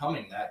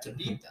overcoming that to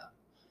beat them.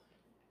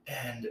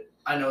 And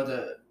I know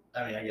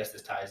I guess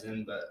this ties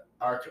in, but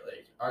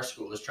our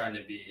school is trying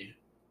to be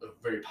a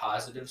very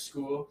positive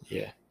school.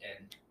 Yeah.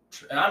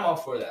 And I'm all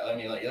for that. I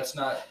mean, like, let's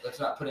not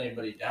put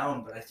anybody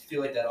down, but I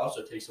feel like that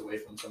also takes away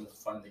from some of the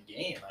fun of the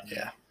game. I mean,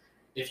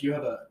 if you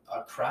have a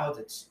crowd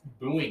that's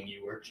booing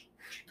you or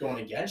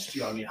going against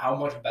you, I mean, how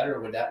much better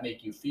would that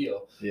make you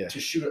feel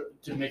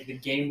to make the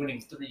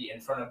game-winning 3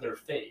 in front of their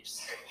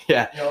face?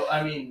 Yeah.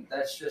 I mean,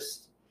 that's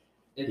just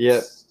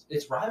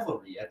it's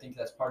rivalry. I think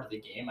that's part of the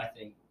game. I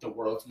think the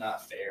world's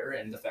not fair,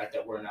 and the fact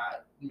that we're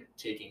not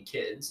taking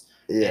kids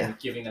and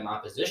giving them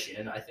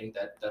opposition, I think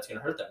that's going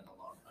to hurt them in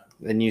the long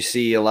run. And you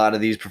see a lot of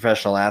these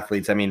professional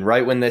athletes. I mean,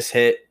 right when this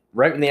hit,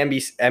 right when the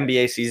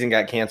NBA season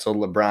got canceled,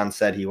 LeBron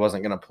said he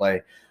wasn't going to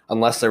play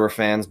unless there were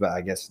fans. But I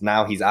guess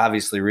now he's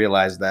obviously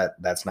realized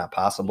that that's not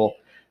possible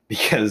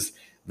because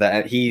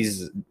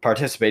he's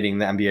participating in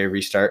the NBA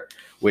restart,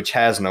 which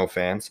has no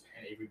fans.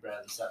 Avery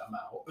Bradley set him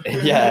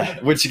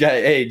out. Which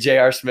guy? Hey,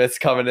 J.R. Smith's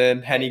coming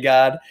in. Henny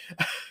God.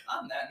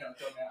 On that note,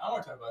 though, man, I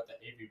want to talk about the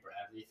Avery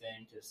Bradley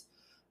thing because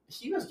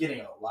he was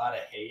getting a lot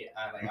of hate.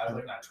 I was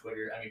looking on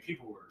Twitter. I mean,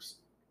 people were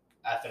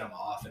effing him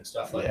off and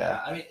stuff like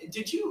that. I mean,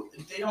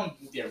 they don't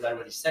read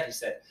what he said. He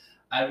said,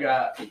 I've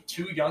got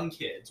 2 young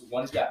kids.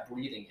 One's got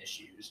breathing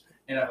issues.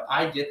 And if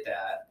I get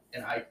that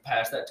and I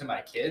pass that to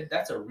my kid,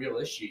 that's a real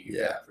issue you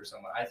got for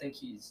someone. I think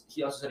he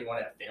also said he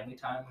wanted to have family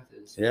time with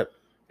his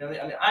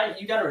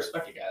you got to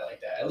respect a guy like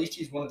that. At least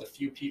he's one of the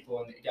few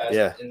people in the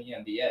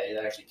NBA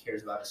that actually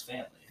cares about his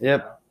family.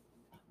 Yep.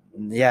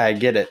 Yeah, I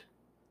get it.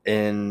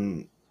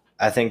 And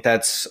I think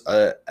that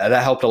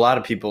helped a lot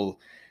of people.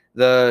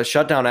 The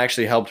shutdown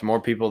actually helped more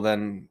people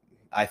than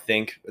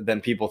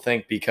people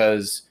think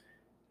because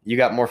you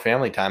got more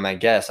family time, I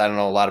guess. I don't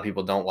know. A lot of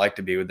people don't like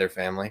to be with their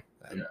family.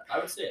 Yeah, I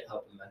would say it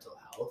helped with mental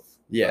health.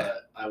 Yeah.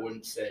 But I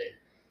wouldn't say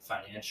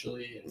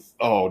financially.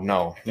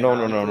 No.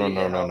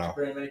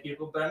 Very many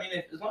people. But I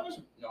mean, as long as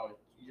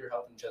you're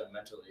helping each other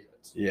mentally,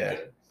 that's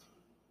good.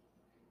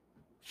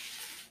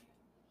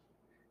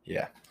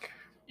 Yeah.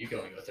 You can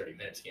only go 30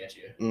 minutes, can't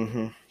you?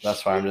 Mm-hmm.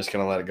 That's why I'm just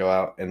going to let it go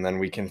out, and then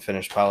we can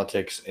finish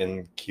politics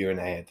and Q&A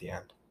at the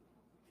end.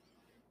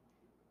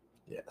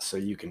 Yeah, so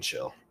you can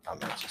chill. I'm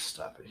going to just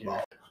stop it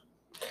here.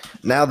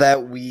 Now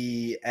that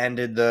we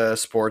ended the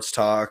sports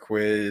talk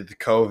with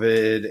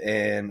COVID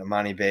and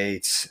Amani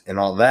Bates and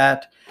all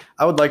that,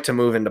 I would like to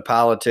move into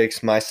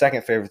politics. My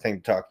second favorite thing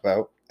to talk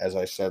about, as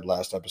I said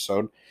last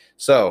episode.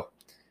 So,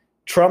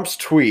 Trump's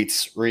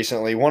tweets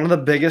recently, one of the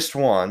biggest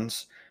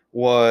ones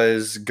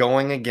was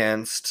going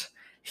against,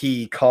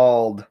 he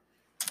called,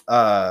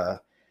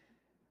 Bubba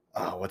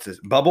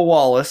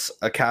Wallace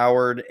a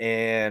coward,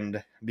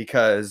 and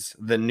because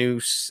the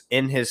noose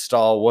in his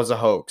stall was a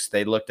hoax.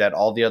 They looked at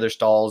all the other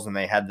stalls and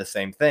they had the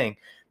same thing.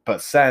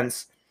 But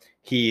since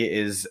he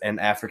is an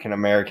African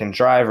American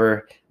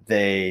driver,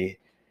 they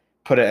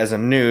put it as a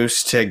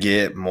noose to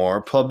get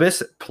more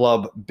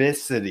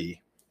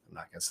publicity. I'm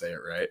not gonna say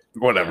it right.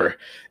 Whatever.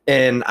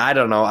 And I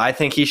don't know. I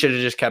think he should have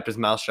just kept his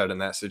mouth shut in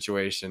that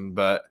situation,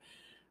 but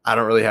I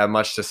don't really have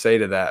much to say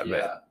to that.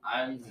 Yeah,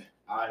 I'm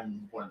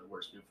one of the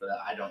worst people for that.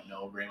 I don't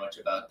know very much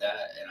about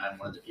that, and I'm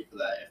one of the people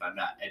that if I'm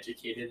not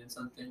educated in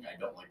something, I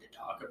don't like to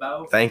talk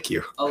about. Thank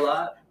you. A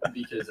lot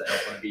because I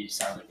don't want to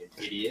sound like an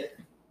idiot.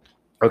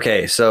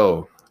 Okay,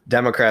 so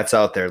Democrats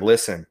out there,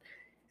 listen.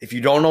 If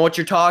you don't know what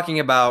you're talking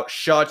about,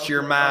 shut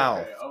your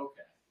mouth.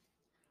 Okay.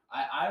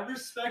 I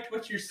respect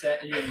what you're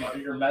saying,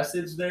 your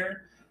message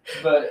there,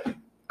 but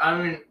I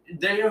mean,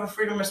 they have a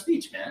freedom of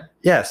speech, man.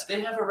 Yes.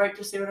 They have a right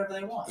to say whatever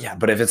they want. Yeah,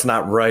 but if it's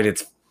not right,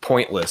 it's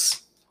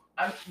pointless.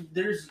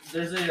 There's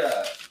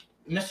a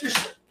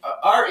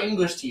our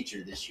English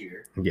teacher this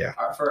year. Yeah.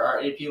 For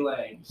our AP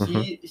Lang,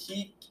 he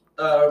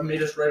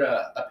made us write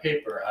a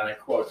paper on a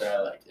quote that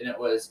I liked, and it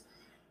was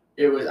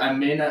I don't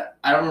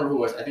remember who it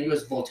was. I think it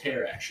was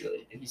Voltaire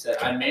actually, and he said,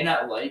 "I may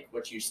not like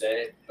what you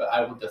say, but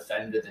I will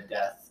defend to the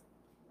death,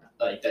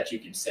 like that you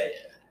can say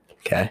it."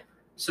 Okay.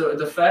 So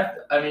the fact,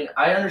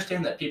 I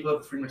understand that people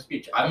have freedom of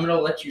speech. I'm going to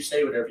let you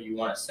say whatever you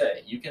want to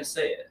say. You can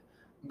say it,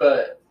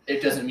 but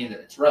it doesn't mean that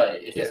it's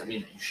right. It doesn't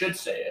mean that you should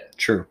say it.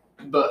 True.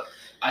 But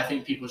I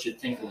think people should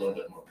think a little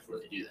bit more before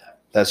they do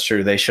that. That's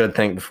true. They should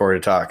think before they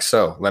talk.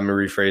 So let me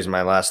rephrase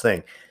my last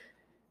thing.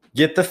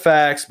 Get the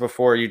facts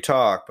before you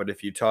talk, but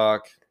if you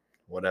talk,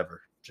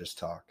 whatever, just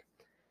talk.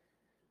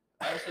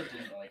 I also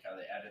didn't like how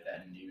they added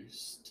that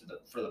news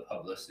for the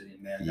publicity,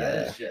 man.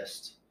 Yeah.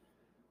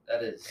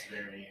 That is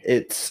very...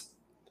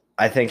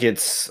 I think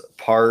it's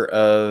part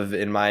of,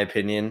 in my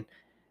opinion,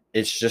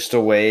 it's just a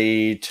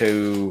way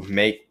to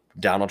make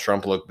Donald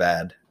Trump look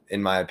bad,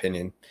 in my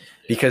opinion,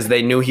 because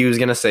they knew he was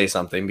going to say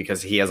something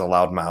because he has a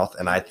loud mouth,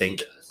 and I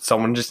think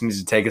someone just needs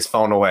to take his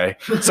phone away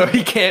so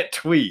he can't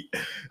tweet.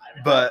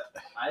 But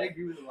I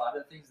agree with a lot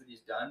of the things that he's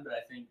done, but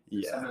I think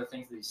some of the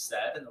things that he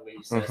said and the way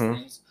he says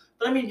things.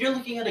 But you're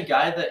looking at a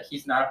guy that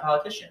he's not a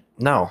politician.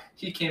 No.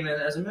 He came in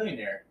as a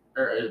millionaire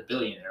or a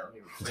billionaire.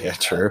 Yeah,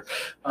 true.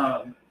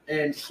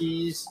 And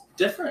he's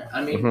different.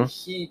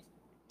 He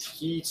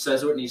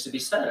says what needs to be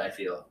said, I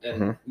feel.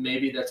 And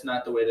maybe that's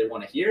not the way they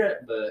want to hear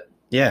it, but...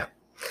 Yeah.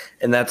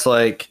 And that's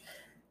like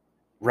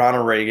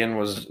Ronald Reagan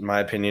was, in my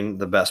opinion,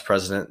 the best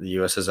president the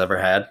U.S. has ever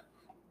had.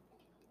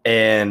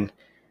 And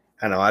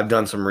I know I've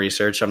done some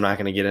research. I'm not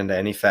going to get into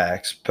any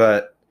facts,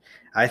 but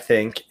I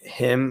think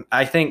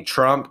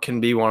Trump can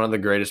be one of the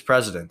greatest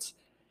presidents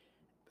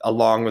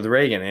along with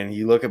Reagan. And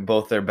you look at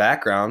both their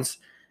backgrounds,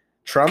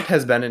 Trump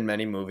has been in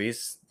many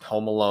movies,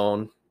 Home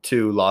Alone,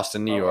 to Lost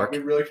in New York. Are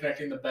we really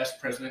connecting the best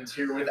presidents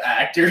here with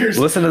actors?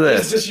 Listen to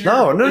this.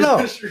 No.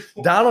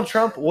 Donald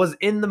Trump was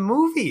in the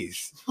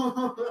movies.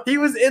 He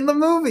was in the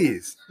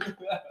movies.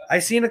 I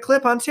seen a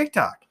clip on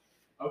TikTok.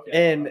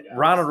 Okay. And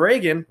Ronald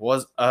Reagan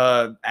was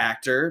an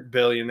actor,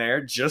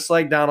 billionaire, just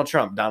like Donald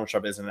Trump. Donald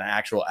Trump isn't an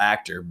actual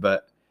actor,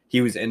 but he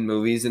was in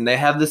movies, and they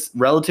have this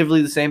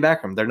relatively the same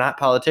background. They're not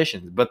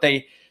politicians, but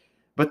they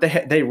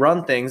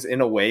run things in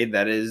a way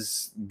that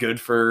is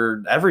good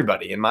for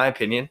everybody, in my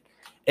opinion.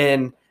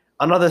 And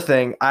another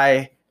thing,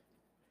 Black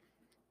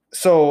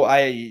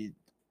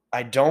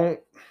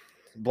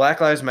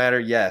Lives Matter,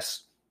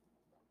 yes.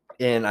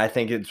 And I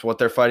think it's what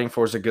they're fighting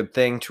for is a good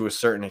thing to a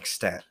certain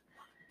extent.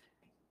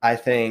 I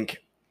think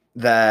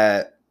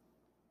that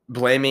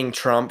blaming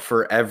Trump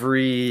for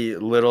every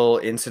little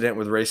incident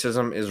with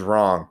racism is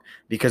wrong,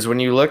 because when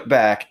you look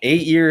back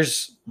 8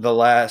 years,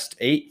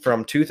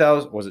 from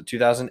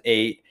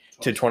 2008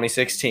 to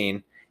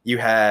 2016, you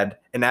had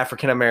an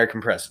African-American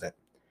president.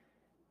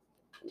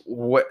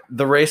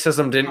 The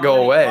racism didn't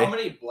go away. How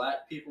many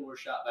black people were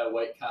shot by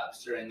white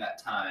cops during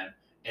that time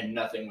and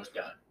nothing was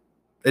done?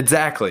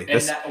 Exactly.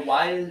 And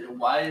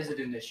why is it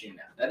an issue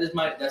now? That's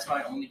my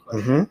only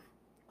question.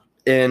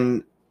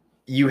 And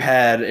you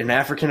had an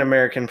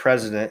African-American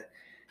president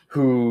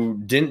who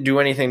didn't do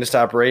anything to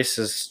stop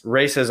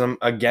racism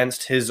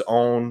against his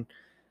own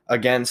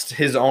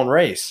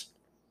race.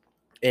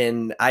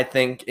 And I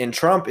think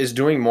Trump is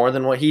doing more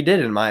than what he did,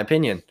 in my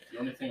opinion. The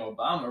only thing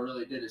Obama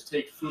really did is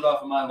take food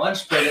off of my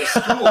lunch plate at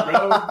school,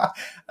 bro. I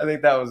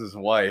think that was his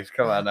wife.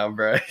 Come on now,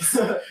 Bryce.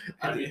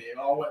 It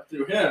all went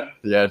through him.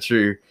 Yeah,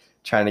 true.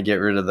 Trying to get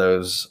rid of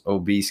those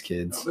obese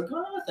kids. No, but go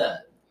on with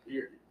that.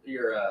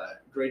 Your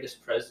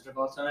greatest president of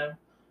all time.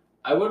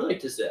 I would like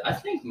to say, I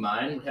think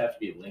mine would have to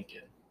be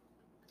Lincoln.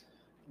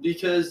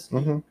 Because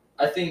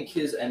I think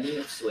his ending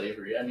of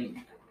slavery. I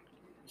mean,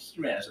 he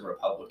ran as a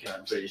Republican.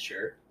 I'm pretty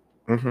sure.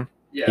 Mm-hmm.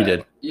 Yeah, he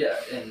did. Yeah,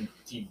 and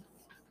he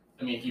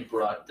ended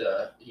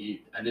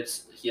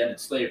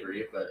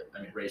slavery, but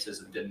I mean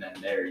racism didn't end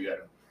there. You had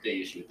a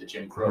big issue with the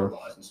Jim Crow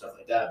laws and stuff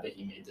like that, but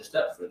he made the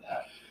step for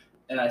that.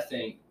 And I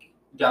think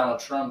Donald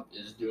Trump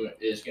is going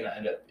to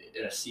end up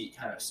in a seat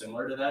kind of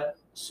similar to that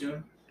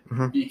soon,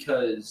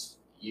 because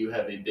you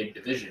have a big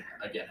division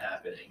again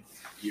happening.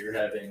 You're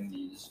having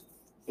these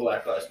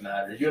Black Lives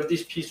Matter. You have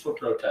these peaceful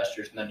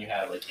protesters, and then you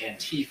have like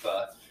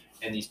Antifa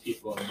and these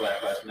people in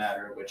Black Lives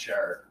Matter, which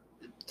are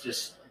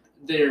just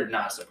they're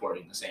not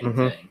supporting the same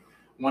thing.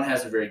 One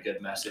has a very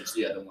good message,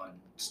 the other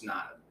one's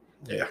not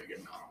very good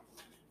at all.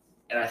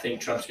 And I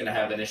think Trump's going to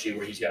have an issue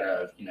where he's got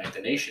to unite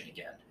the nation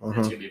again. It's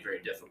going to be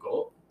very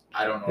difficult.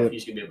 I don't know if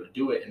he's going to be able to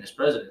do it in his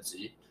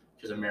presidency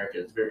because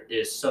America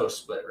is so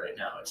split right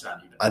now. It's not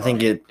even. I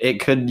think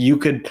you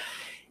could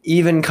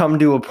even come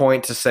to a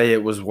point to say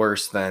it was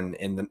worse than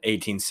in the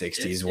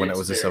 1860s when it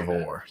was a civil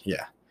war.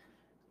 Yeah.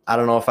 I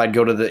don't know if I'd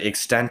go to the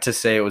extent to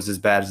say it was as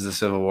bad as the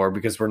Civil War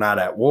because we're not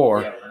at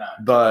war. Yeah, we're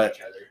not. But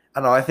I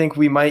don't know. I think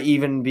we might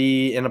even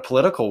be in a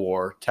political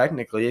war,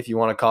 technically, if you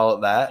want to call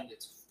it that. I think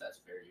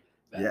that's very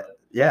valid.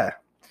 Yeah.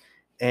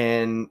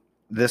 And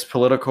this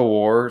political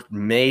war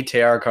may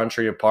tear our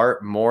country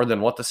apart more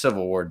than what the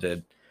Civil War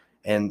did.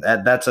 And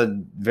that's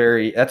a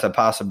very good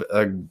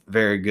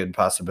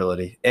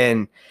possibility.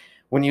 And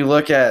when you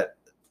look at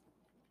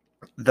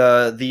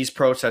these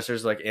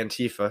protesters like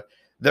Antifa,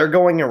 they're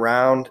going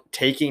around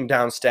taking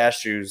down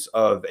statues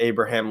of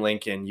Abraham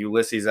Lincoln,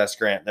 Ulysses S.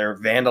 Grant. They're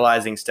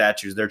vandalizing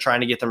statues. They're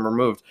trying to get them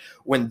removed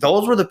when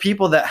those were the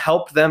people that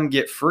helped them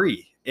get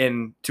free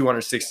in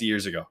 260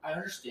 years ago. I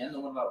understand the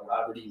one about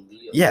Robert E.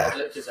 Lee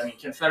because I mean,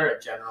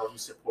 Confederate general, he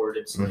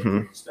supported slavery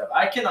and stuff.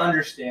 I can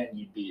understand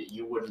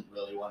you wouldn't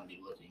really want to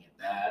be looking at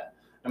that.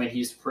 I mean,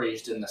 he's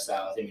praised in the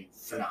South. I mean,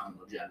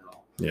 phenomenal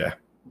general. Yeah.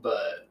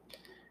 But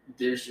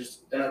there's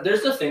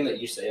the thing that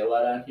you say a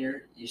lot on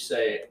here. You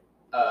say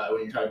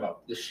when you're talking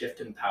about the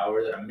shift in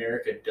power that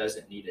America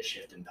doesn't need a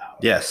shift in power.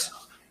 Yes. Right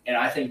now. And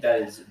I think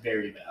that is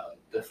very valid.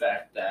 The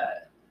fact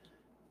that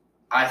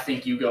I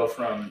think you go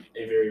from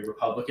a very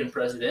Republican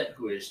president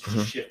who is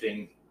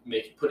shifting,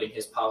 putting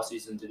his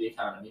policies into the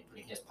economy,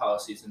 putting his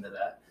policies into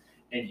that,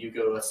 and you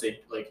go, let's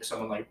say, like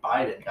someone like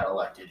Biden got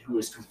elected, who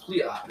is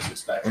complete opposite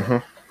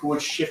spectrum, who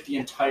would shift the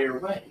entire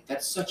way.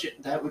 That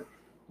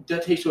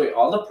takes away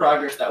all the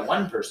progress that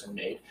one person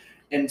made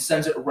and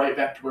sends it right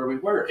back to where we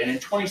were. And in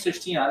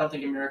 2016, I don't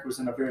think America was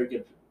in a very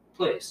good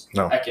place.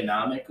 No.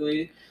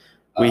 Economically,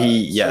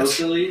 yes.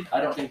 Socially,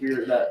 I don't think we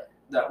were that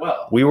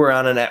well.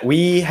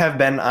 We have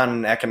been on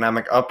an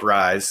economic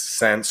uprise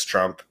since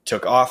Trump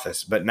took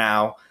office, but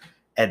now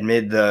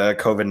amid the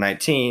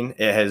COVID-19,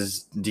 it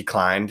has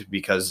declined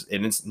because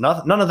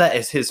none of that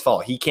is his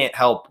fault. He can't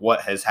help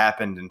what has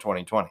happened in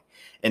 2020.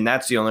 And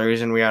that's the only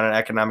reason we are on an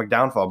economic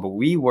downfall, but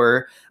we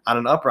were on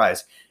an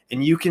uprise.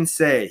 And you can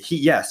say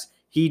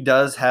he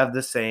does have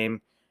the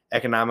same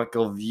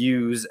economical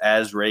views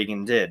as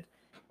Reagan did,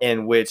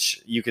 in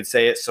which you could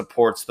say it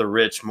supports the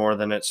rich more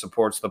than it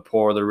supports the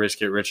poor. The rich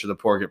get richer, the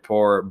poor get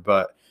poorer.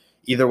 But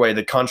either way,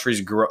 the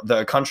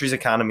country's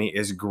economy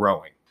is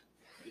growing.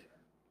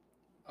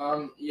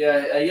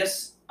 Yeah, I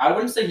guess I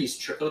wouldn't say he's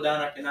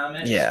trickle-down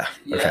economics. Yeah.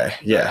 Okay.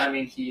 Yeah. I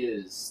mean,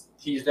 he's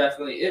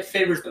definitely, it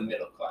favors the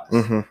middle class.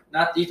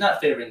 He's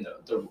not favoring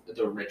the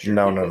rich.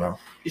 No.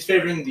 He's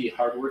favoring the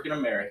hardworking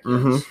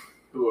Americans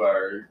who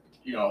are,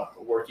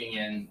 working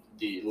in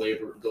the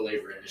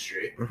labor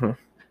industry.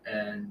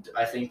 And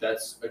I think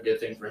that's a good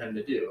thing for him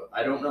to do.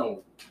 I don't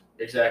know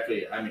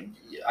exactly. I mean,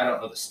 I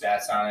don't know the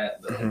stats on it.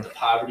 The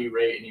poverty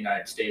rate in the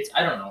United States,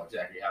 I don't know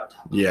exactly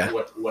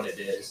what it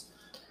is.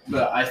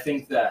 But I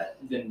think that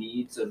the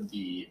needs of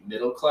the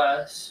middle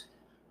class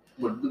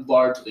I think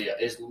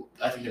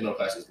the middle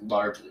class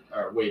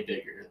are way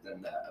bigger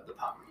than that of the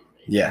poverty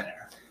rate. Yeah.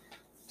 There.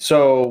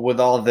 So with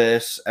all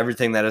this,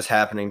 everything that is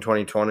happening,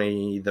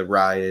 2020, the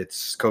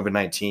riots,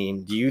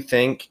 COVID-19, do you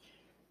think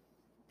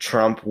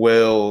Trump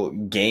will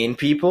gain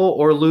people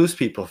or lose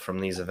people from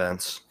these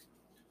events?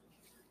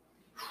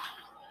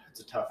 It's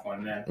a tough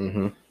one,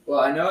 man. Well,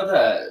 I know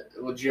that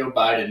Joe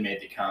Biden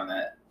made the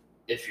comment,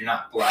 if you're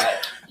not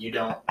black, you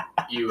don't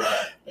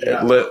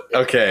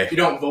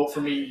vote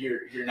for me,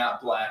 you're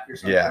not black or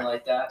something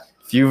like that.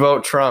 If you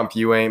vote Trump,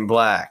 you ain't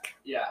black.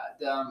 Yeah,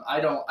 I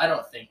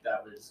don't think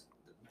that was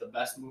the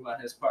best move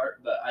on his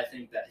part, but I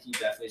think that he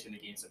definitely is going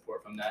to gain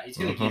support from that. He's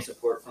going to gain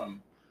support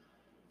from,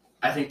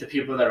 I think, the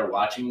people that are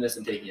watching this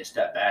and taking a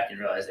step back and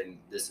realizing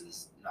this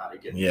is not a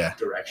good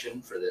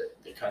direction for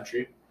the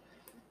country.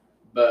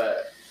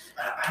 But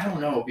I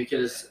don't know,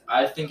 because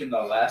I think in the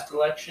last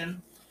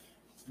election,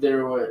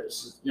 there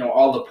was,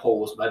 all the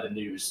polls by the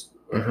news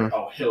were,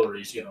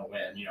 Hillary's going to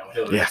win,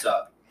 Hillary's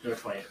up.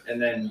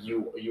 And then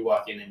you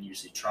walk in and you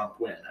see Trump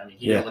win. I mean,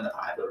 he didn't win the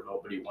popular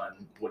vote, but he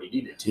won what he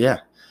needed to. Yeah.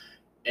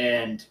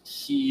 And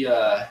he,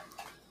 where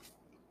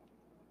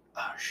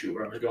I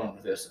was going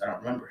with this, I don't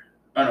remember.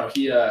 Oh no,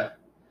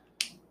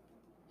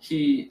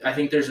 I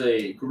think there's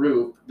a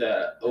group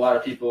that a lot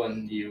of people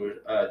in the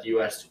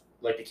U.S.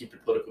 like to keep their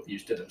political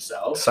views to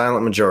themselves.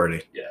 Silent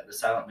majority. Yeah, the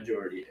silent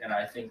majority. And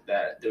I think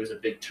that there was a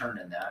big turn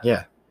in that.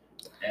 Yeah.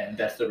 And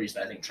that's the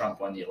reason I think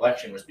Trump won the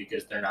election, was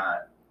because they're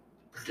not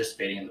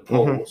participating in the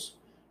polls.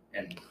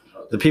 And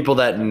the people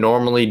that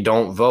normally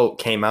don't vote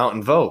came out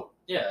and vote.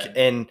 Yeah.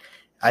 And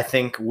I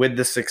think with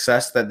the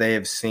success that they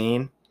have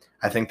seen,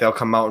 I think they'll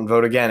come out and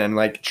vote again. And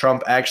like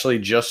Trump actually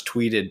just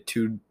tweeted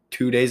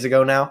two days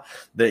ago now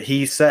that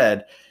he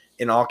said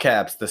in all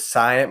caps, the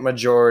silent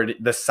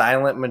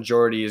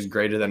majority is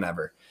greater than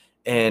ever.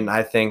 And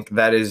I think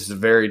that is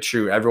very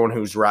true. Everyone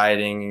who's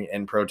rioting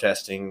and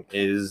protesting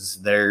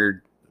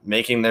they're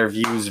making their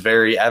views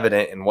very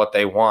evident in what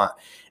they want.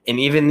 And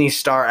even these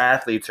star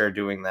athletes are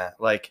doing that.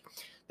 Like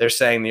they're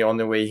saying the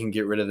only way you can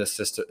get rid of the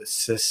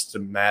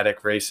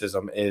systematic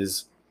racism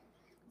is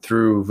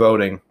through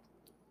voting.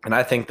 And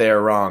I think they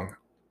are wrong.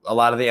 A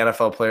lot of the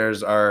NFL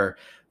players are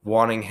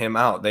wanting him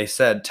out. They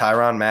said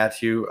Tyrann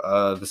Mathieu,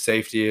 the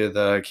safety of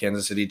the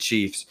Kansas City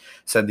Chiefs,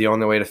 said the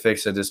only way to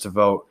fix it is to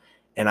vote.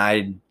 And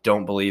I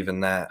don't believe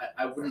in that.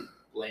 I wouldn't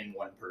blame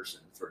one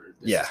person for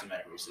the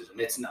systematic racism.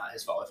 It's not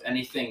his fault. If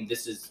anything,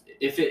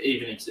 if it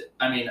even exists.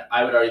 I mean,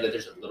 I would argue that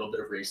there's a little bit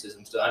of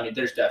racism still. I mean,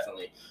 there's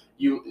definitely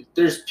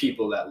there's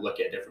people that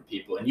look at different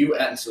people and you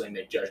instantly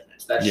make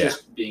judgments. That's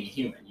just being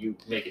human. You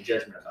make a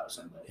judgment about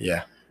somebody.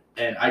 Yeah.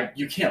 And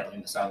you can't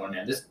blame this on one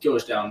man. This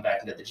goes down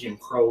back into the Jim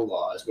Crow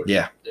laws, which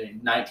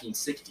in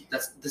 1960.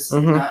 This is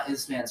not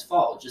this man's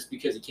fault. Just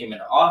because he came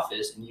into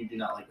office and you do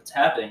not like what's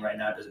happening right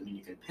now doesn't mean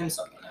you can pin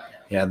something on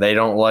him. Yeah, they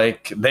don't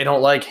like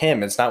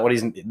him. It's not what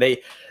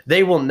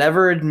they will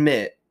never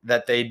admit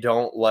that they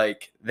don't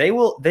like.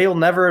 They'll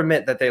never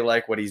admit that they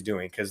like what he's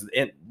doing, because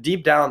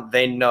deep down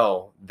they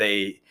know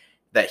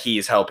that he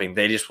is helping.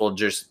 They will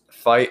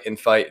fight and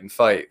fight and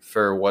fight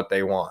for what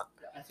they want.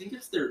 I think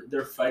it's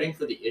they're fighting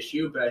for the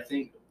issue, but I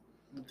think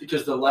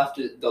because the left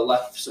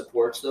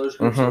supports those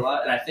groups a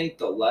lot, and I think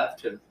the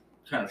left have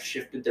kind of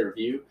shifted their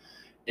view,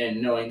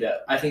 and knowing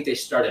that I think they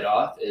started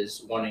off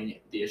as wanting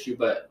the issue,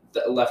 but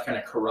the left kind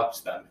of corrupts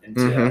them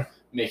into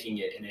making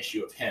it an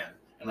issue of him,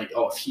 and like,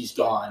 oh, if he's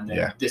gone,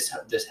 then this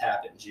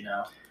happens, you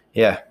know?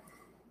 Yeah.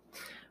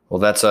 Well,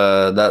 that's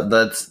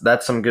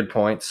some good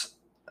points.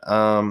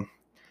 Now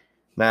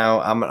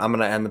I'm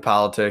gonna end the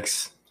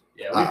politics.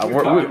 Yeah,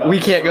 we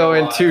can't go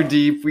in too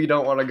deep. We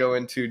don't want to go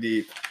in too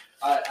deep.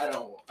 I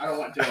don't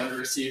want Dylan to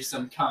receive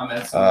some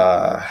comments.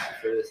 For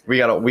this. We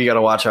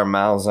gotta watch our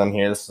mouths on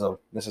here. This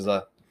is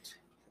a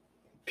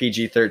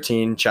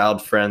PG-13,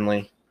 child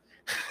friendly.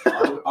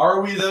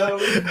 Are we though?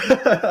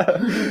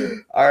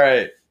 All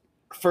right.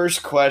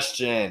 First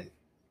question.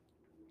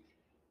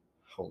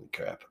 Holy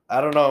crap!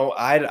 I don't know.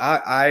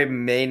 I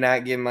may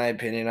not give my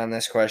opinion on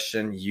this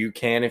question. You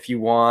can if you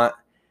want.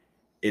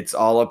 It's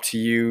all up to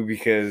you,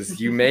 because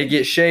you may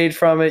get shade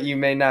from it, you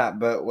may not,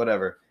 but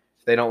whatever.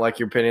 If they don't like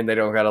your opinion, they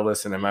don't got to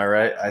listen. Am I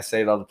right? I say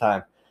it all the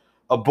time.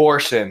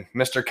 Abortion.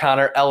 Mr.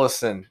 Connor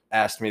Ellison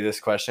asked me this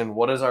question.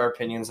 What is our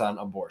opinions on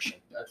abortion?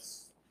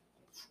 That's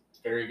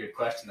a very good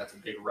question. That's a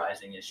big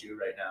rising issue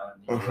right now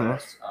in the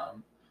U.S.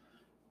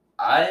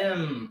 I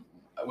am,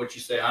 what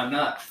you say, I'm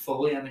not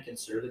fully on the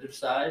conservative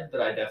side, but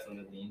I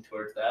definitely lean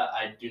towards that.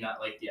 I do not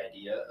like the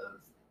idea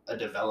of a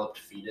developed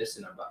fetus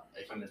in a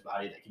human's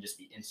body that can just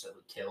be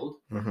instantly killed.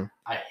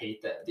 I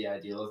hate the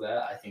ideal of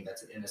that. I think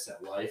that's an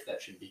innocent life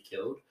that should be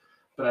killed.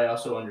 But I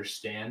also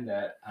understand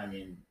that, I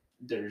mean,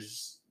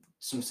 there's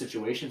some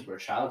situations where a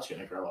child's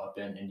going to grow up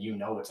in, and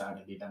it's not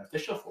going to be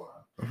beneficial for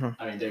them.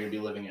 I mean, they're going to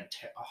be living a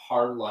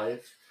hard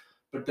life.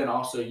 But then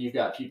also you've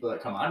got people that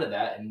come out of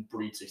that and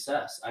breed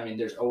success. I mean,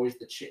 there's always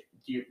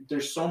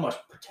there's so much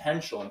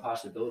potential and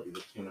possibility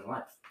with human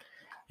life.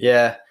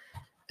 Yeah.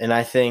 And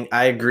I think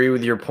I agree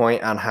with your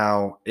point on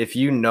how if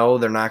they're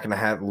not going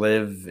to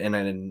live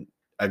in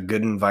a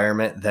good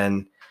environment,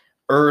 then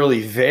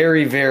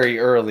very, very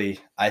early,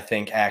 I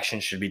think action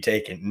should be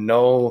taken.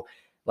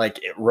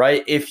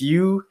 If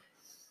you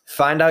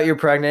find out you're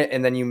pregnant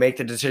and then you make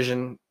the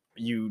decision,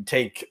 you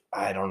take,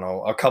 I don't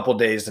know, a couple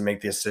days to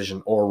make the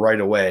decision or right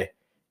away.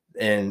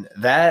 And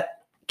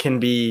that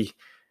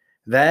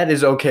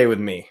is okay with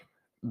me.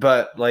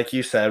 But like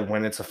you said,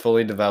 when it's a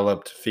fully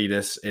developed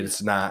fetus,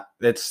 it's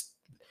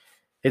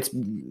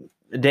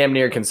damn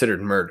near considered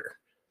murder.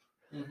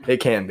 It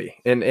can be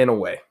in a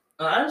way.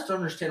 I just don't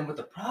understand what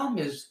the problem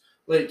is.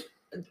 Like,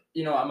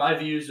 my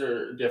views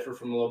differ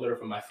from a little bit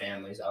from my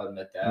family's. I'll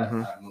admit that.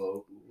 I'm a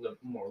little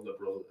more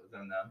liberal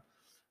than them,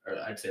 or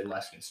I'd say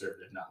less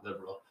conservative, not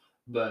liberal.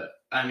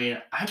 But I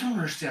mean, I don't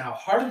understand how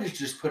hard it is to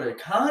just put a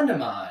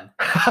condom on.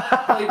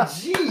 Like,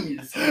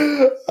 jeez.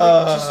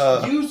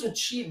 Just use a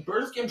cheap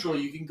birth control.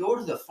 You can go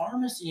to the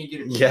pharmacy and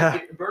get a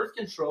cheap birth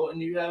control, and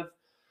you have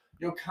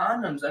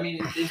condoms. I mean,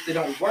 they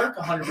don't work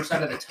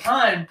 100% of the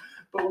time,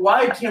 but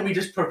why can't we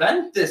just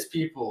prevent this,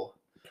 people?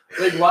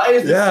 Like, why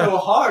is this so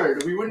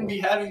hard? We wouldn't be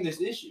having this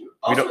issue.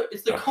 Also,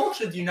 it's the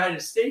culture of the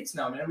United States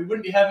now, man. We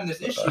wouldn't be having this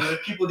issue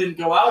if people didn't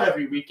go out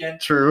every weekend.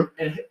 True.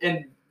 And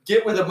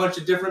get with a bunch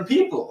of different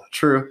people.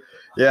 True.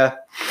 Yeah.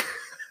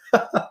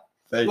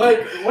 Thank Like,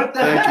 you. what the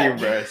Thank heck?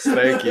 you, Bryce.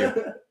 Thank you.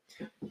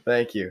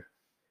 Thank you.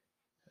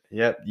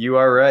 Yep, you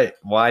are right.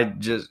 Why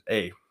just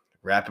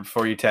wrap it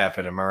before you tap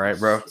it? Am I right,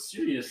 bro?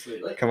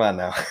 Seriously, like, Come on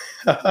now.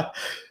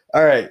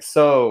 All right,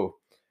 so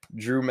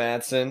Drew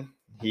Madsen,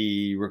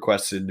 he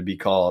requested to be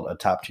called a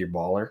top tier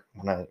baller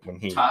when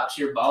he top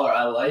tier baller.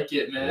 I like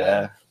it, man.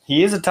 Yeah,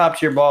 he is a top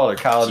tier baller.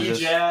 College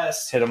just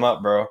T-Jazz. hit him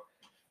up, bro.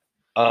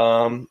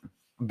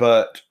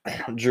 But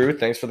Drew,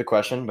 thanks for the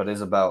question. But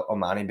it's about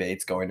Omani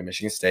Bates going to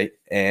Michigan State,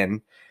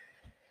 and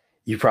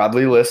you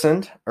probably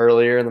listened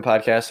earlier in the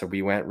podcast, so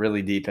we went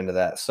really deep into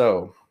that.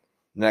 So,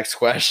 next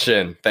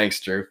question.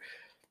 Thanks, Drew.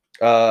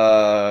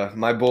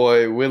 My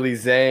boy Willie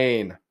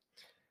Zane.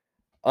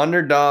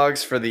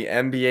 Underdogs for the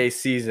NBA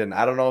season.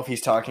 I don't know if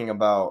he's talking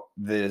about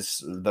the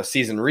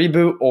season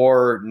reboot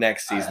or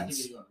next season's. I think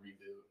he's going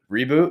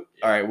reboot. Reboot?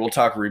 Yeah. All right, we'll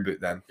talk reboot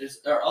then.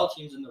 Are all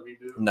teams in the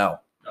reboot? No.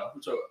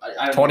 So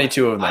I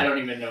 22 of them. I don't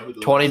even know who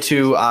the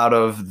 22 out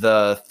of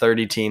the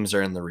 30 teams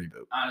are in the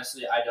reboot.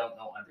 Honestly, I don't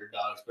know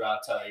underdogs, but I'll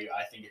tell you,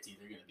 I think it's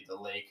either going to be the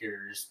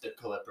Lakers, the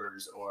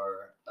Clippers,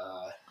 or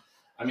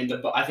I think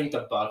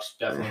the Bucks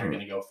definitely are going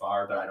to go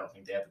far, but I don't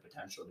think they have the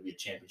potential to be a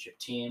championship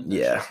team.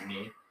 That's just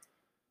me.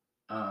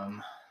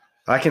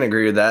 I can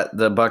agree with that.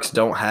 The Bucks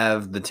don't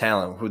have the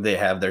talent. Who they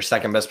have, their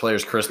second best player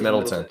is Chris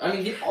Middleton. I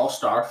mean, he's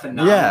all-star,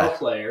 phenomenal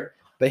player.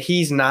 But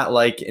he's not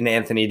like an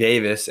Anthony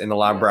Davis and a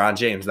LeBron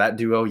James. That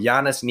duo,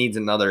 Giannis needs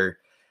another.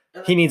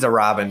 He needs a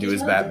Robin to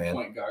his Batman.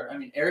 Point guard. I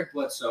mean, Eric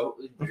Bledsoe,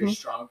 very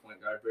strong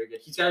point guard, very good.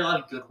 He's got a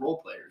lot of good role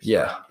players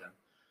around him.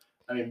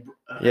 I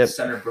mean,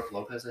 center Brook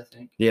Lopez, I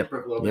think. Yep.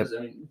 Brook Lopez,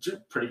 I mean,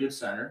 pretty good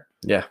center.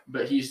 Yeah.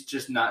 But he's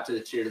just not to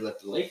the tier that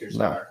the Lakers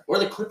are. Or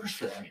the Clippers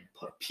for that. I mean,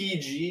 put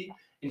PG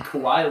and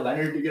Kawhi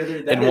Leonard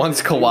together. And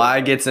once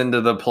Kawhi gets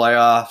into the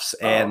playoffs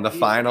and the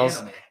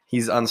finals,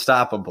 he's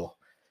unstoppable.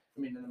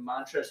 I mean, and the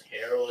Montrezl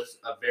Harrell is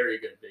a very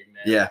good big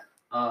man. Yeah.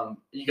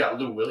 You got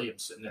Lou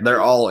Williams sitting there.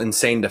 They're all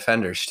insane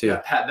defenders too.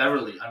 Yeah, Pat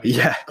Beverly. I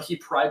mean, he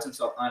prides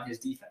himself on his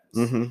defense.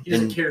 Mm-hmm. He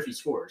doesn't care if he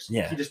scores.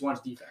 Yeah. He just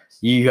wants defense.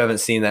 You haven't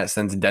seen that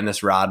since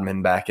Dennis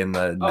Rodman back in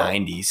the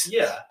 90s.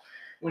 Yeah.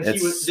 When they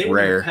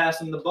wouldn't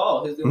pass him the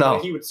ball.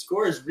 He would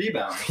score his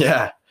rebounds.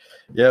 Yeah.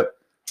 Yep.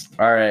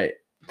 All right.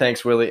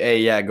 Thanks, Willie.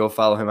 Hey, yeah, go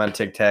follow him on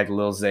TikTok,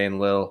 Lil Zane,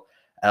 Lil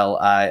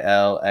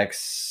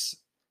Lilx.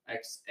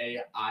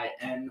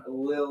 Xain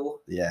Lil.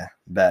 Yeah,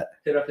 bet.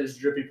 Hit up his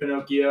drippy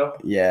Pinocchio.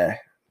 Yeah.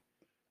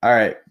 All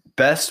right.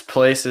 Best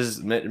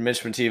places. Mitch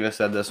Mativa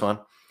said this one.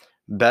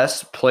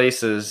 Best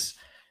places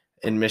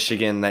in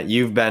Michigan that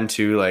you've been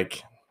to,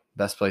 like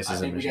best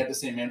places in Michigan. I think we got the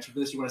same answer for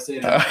this. You want to say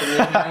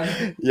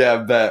it? Yeah,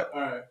 bet. All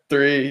right.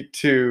 3,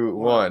 2,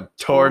 1.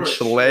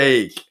 Torch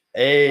Lake.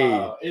 Hey.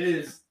 It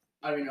is.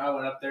 I mean, I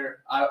went up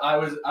there. I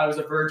was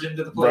a virgin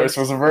to the place. Bryce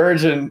was a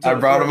virgin. I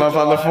brought him up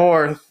on the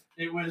 4th.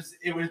 It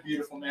was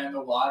beautiful, man.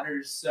 The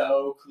water's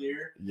so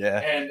clear. Yeah.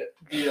 And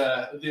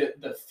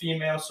the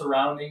female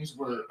surroundings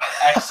were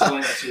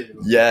excellent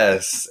too.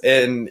 Yes.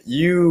 And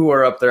you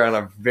were up there on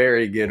a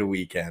very good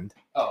weekend.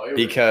 Oh,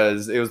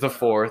 because it was the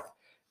 4th.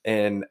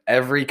 And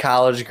every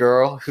college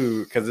girl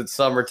because it's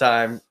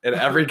summertime, and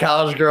every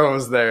college girl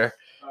was there.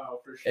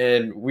 Oh, for sure.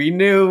 And we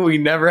knew we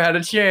never had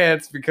a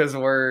chance because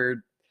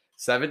we're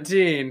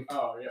 17.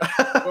 Oh, yeah.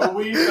 But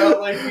we felt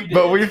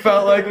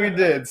like we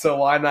did. So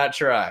why not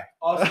try?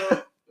 Also,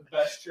 the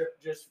best trip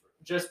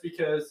just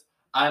because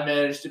I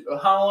managed to.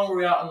 How long were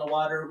we out on the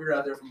water? We were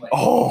out there from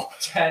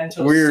 10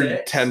 till 6. We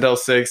were 10 till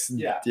 6.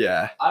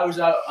 Yeah. I was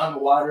out on the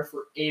water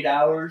for 8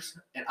 hours,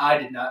 and I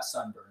did not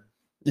sunburn.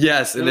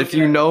 Yes, and if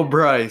you know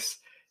Bryce,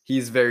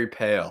 he's very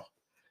pale.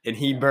 And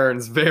he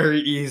burns very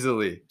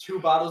easily. 2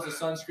 bottles of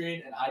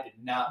sunscreen, and I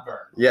did not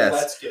burn. Yes.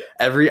 Let's get it.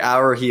 Every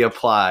hour he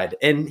applied.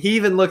 And he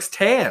even looks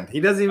tan. He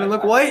doesn't even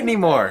look white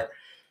anymore.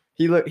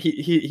 He's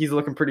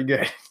looking pretty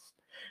good.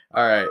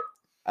 All right.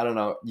 I don't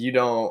know. You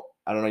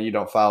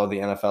don't follow the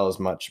NFL as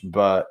much,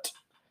 but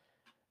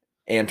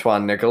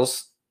Antoine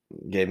Nichols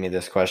gave me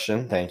this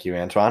question. Thank you,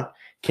 Antoine.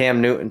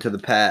 Cam Newton to the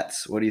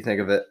Pats. What do you think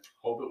of it?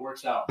 Hope it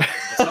works out.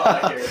 That's all I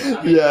care.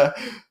 I mean, yeah.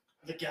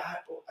 The guy,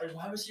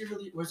 why was he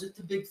really? Was it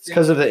the big thing? It's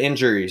because of the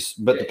injuries,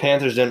 but the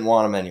Panthers didn't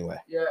want him anyway.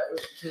 Yeah,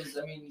 because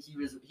I mean,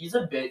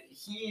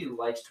 he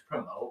likes to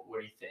promote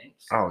what he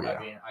thinks. Oh yeah. I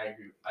mean, I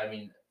agree. I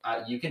mean,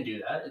 you can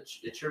do that.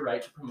 It's your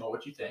right to promote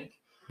what you think.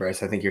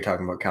 Bryce, I think you're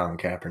talking about Colin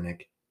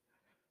Kaepernick.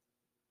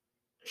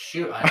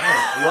 Shoot,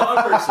 I know. Wrong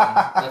person.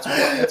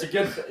 That's a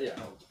good. Yeah.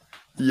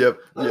 Yep.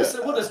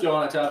 We'll just go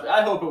on a topic.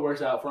 I hope it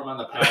works out for him on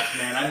the Pats,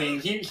 man. I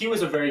mean, he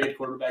was a very good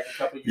quarterback a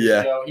couple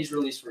years ago. He's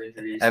released for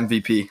injuries.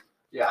 MVP.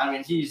 Yeah, I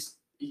mean,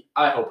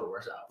 I hope it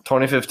works out.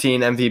 2015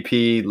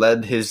 MVP,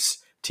 led his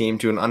team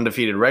to an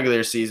undefeated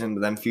regular season,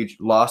 but then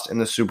lost in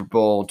the Super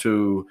Bowl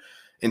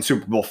in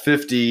Super Bowl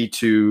 50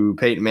 to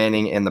Peyton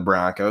Manning and the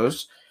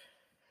Broncos.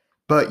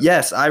 But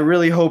yes, I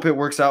really hope it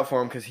works out for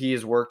him because he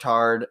has worked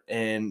hard,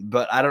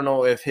 but I don't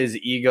know if his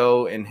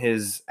ego and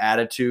his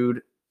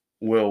attitude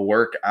will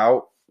work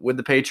out with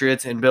the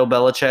Patriots and Bill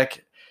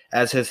Belichick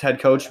as his head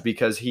coach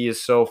because he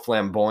is so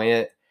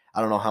flamboyant I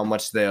don't know how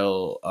much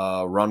they'll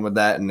run with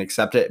that and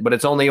accept it, but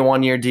it's only a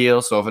 1-year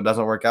deal. So if it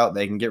doesn't work out,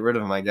 they can get rid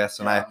of him, I guess.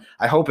 And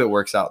I hope it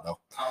works out, though.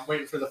 I'm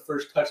waiting for the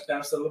first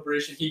touchdown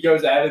celebration. He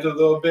goes at it a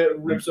little bit,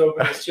 rips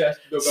open his chest.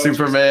 Go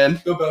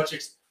Superman. Go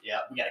Belichick's. Yeah,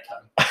 we got to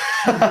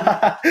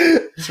cut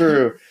him.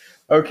 True.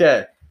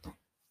 Okay.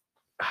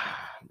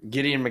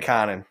 Gideon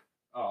McConnon.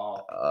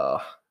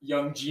 Oh.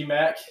 Young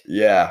G-Mac.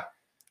 Yeah.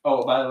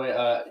 Oh, by the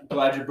way,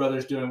 glad your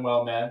brother's doing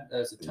well, man.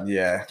 That's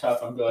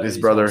tough. I'm glad his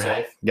brother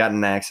got in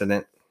an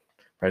accident.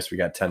 Bryce, we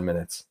got 10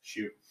 minutes.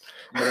 Shoot.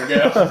 Better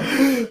go.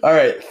 All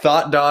right.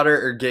 Thought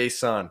daughter or gay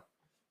son?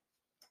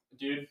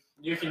 Dude,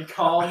 you can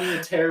call me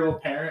a terrible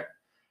parent,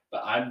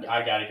 but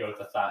I got to go with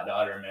the thought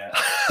daughter, man.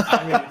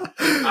 I mean,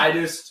 I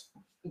just,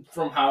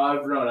 from how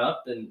I've grown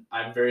up, and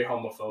I'm very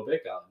homophobic,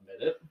 I'll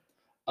admit it.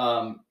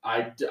 I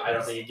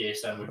don't think a gay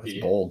son would be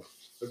bold.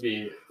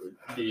 Be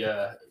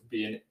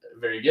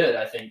very good.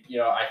 I think,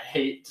 I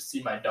hate to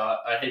see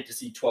I hate to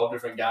see 12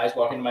 different guys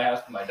walk into my house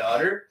with my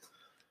daughter.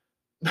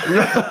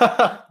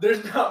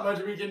 There's not much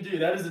we can do.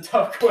 That is a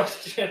tough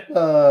question.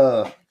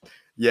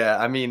 Yeah,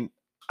 I mean,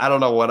 I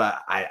don't know what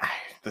I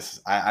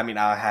mean,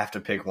 I'll have to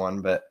pick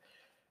one, but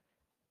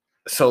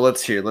so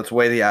let's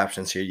weigh the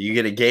options here. You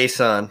get a gay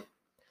son.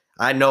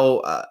 I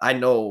know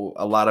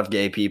a lot of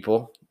gay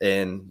people,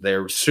 and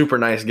they're super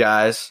nice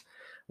guys.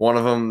 One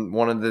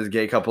of the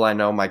gay couple I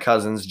know, my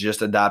cousins,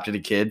 just adopted a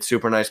kid.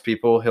 Super nice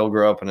people. He'll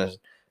grow up in a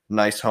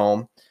nice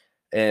home.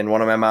 And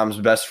one of my mom's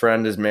best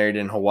friend is married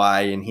in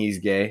Hawaii, and he's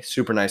gay.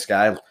 Super nice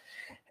guy.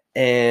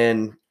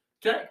 And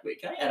can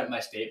I edit my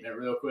statement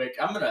real quick?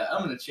 I'm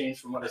gonna change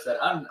from what I said.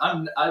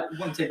 I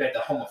want to take back the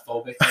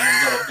homophobic thing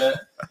a little bit.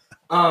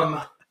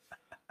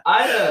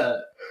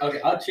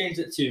 I'll change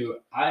it to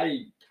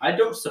I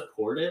don't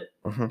support it.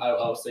 Mm-hmm.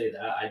 I'll say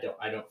that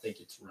I don't think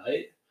it's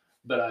right.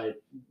 But I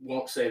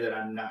won't say that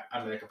I'm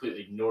going to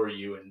completely ignore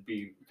you and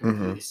be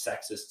completely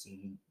sexist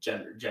and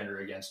gender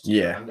against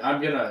you. Yeah. I'm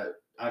gonna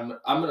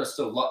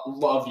still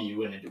love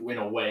you in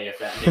a way, if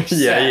that makes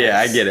sense. Yeah,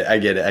 I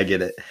get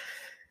it.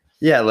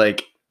 Yeah,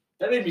 like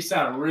that made me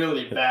sound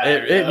really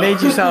bad. It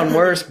made you sound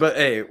worse, but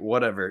hey,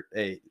 whatever.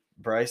 Hey,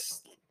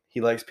 Bryce,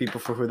 he likes people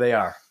for who they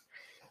are.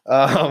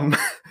 But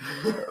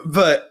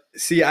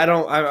see,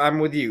 I'm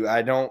with you.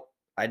 I don't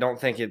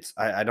think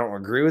I don't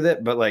agree with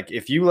it, but like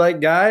if you like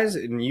guys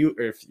and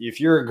if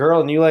you're a girl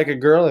and you like a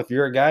girl, if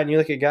you're a guy and you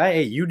like a guy,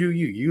 hey, you do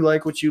you. You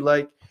like what you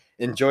like.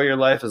 Enjoy your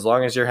life as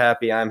long as you're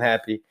happy. I'm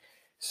happy.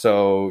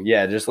 So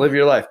yeah, just live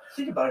your life.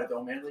 Think about it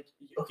though, man. Like,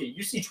 okay,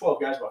 you see 12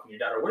 guys walking your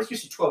daughter. What if you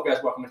see 12 guys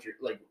walking with your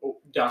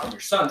down from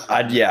your son's?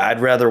 I'd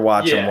rather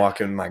watch them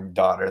walking my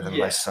daughter than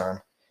my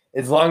son.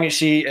 As long as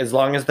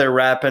they're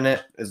rapping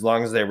it, as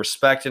long as they're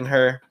respecting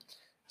her.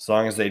 As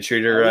long as they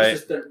treat her right.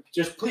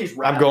 Just please.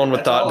 I'm going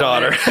with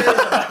daughter.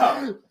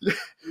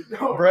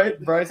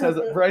 Bryce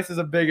has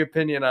a big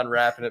opinion on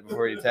wrapping it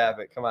before you tap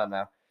it. Come on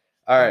now.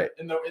 All right.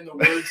 In the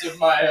words of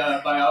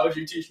my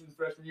biology teacher from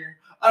freshman year,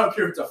 I don't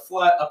care if it's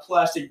a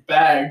plastic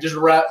bag. Just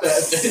wrap that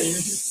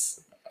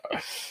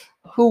thing.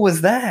 Who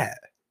was that?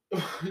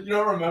 You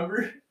don't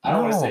remember? I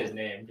don't want to say his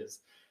name because.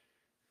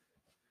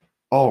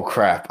 Oh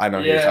crap! I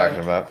know who you're talking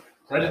about.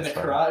 Right in the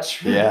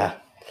crotch. Yeah.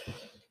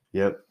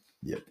 Yep.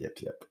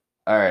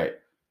 All right.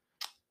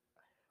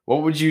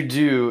 What would you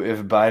do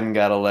if Biden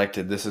got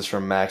elected? This is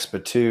from Max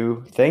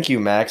Batu. Thank you,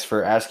 Max,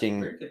 for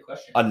asking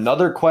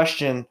another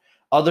question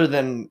other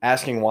than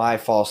asking why I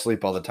fall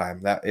asleep all the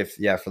time. For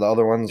the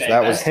other ones,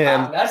 that was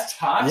him. That's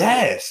toxic.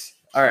 Yes.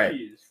 All right.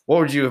 Jeez. What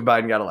would you do if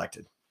Biden got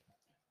elected?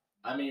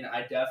 I mean,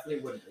 I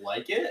definitely wouldn't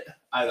like it.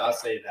 I'll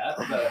say that,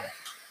 but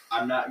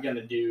I'm not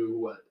gonna do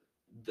what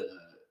the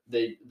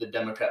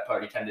Democrat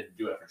Party tended to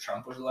do after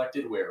Trump was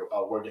elected, where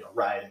we're going to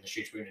riot in the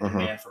streets, we're going to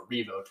demand for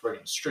revotes, we're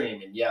going to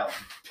scream and yell and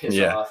piss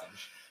off and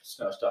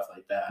stuff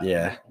like that.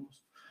 Yeah.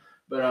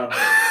 But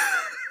I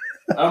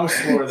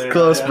almost swore there.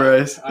 Close,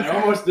 Bryce. I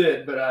almost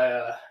did, but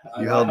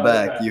You held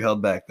back. You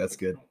held back. That's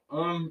good.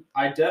 I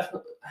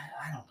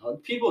don't know.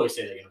 People always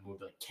say they're going to move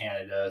to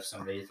Canada if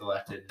somebody gets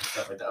elected and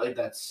stuff like that. Like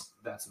that's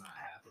not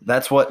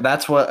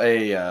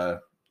happening.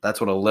 That's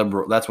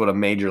what a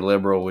major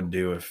liberal would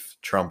do if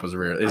Trump was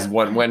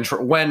when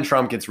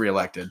Trump gets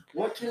reelected.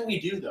 What can we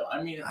do though?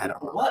 I mean,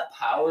 what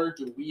power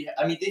do we have?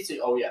 I mean, they say,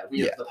 we have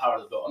the power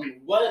to vote. I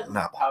mean, what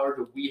power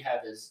do we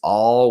have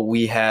all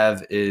we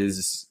have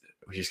is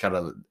we just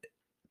gotta,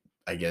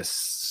 I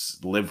guess,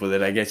 live with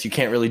it. I guess you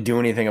can't really do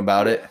anything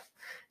about it.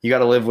 You got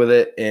to live with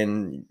it,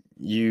 and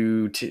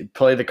you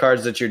play the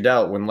cards that you're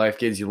dealt. When life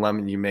gives you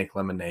lemon, you make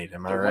lemonade.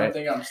 Am I right? One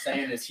thing I'm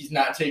saying is he's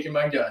not taking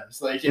my guns.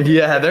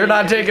 They're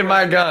not taking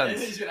my guns.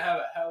 He's gonna have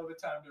a hell of a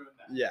time doing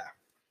that. Yeah.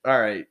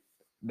 All right.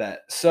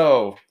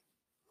 So,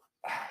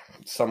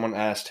 someone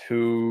asked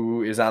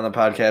who is on the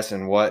podcast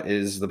and what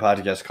is the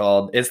podcast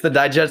called. It's the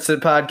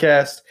Digested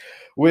Podcast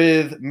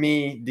with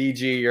me,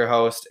 DG, your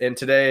host, and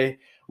today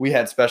we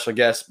had special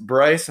guest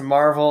Bryce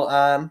Marvel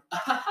on.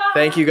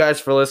 Thank you guys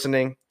for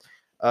listening.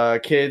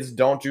 Kids,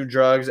 don't do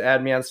drugs.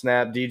 Add me on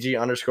Snap,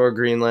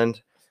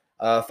 DG_Greenland.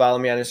 Follow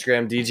me on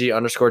Instagram,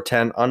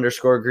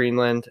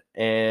 DG_10_Greenland.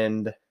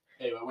 And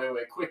Hey,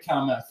 wait. Quick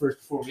comment first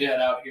before we head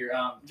out here.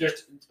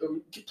 Just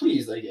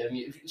please,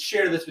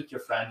 share this with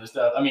your friends and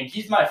stuff. I mean,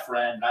 he's my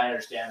friend, and I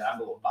understand that I'm a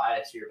little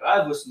biased here, but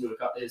I've listened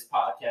to his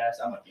podcast.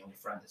 I'm not the only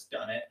friend that's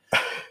done it.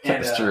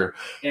 And, That's true.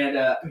 And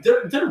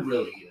they're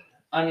really good.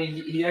 I mean,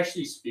 he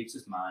actually speaks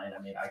his mind.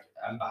 I mean,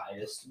 I'm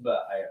biased,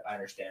 but I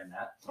understand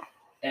that.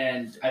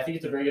 And I think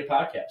it's a very good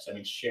podcast. I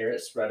mean, share it,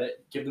 spread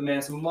it, give the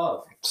man some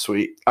love.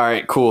 Sweet. All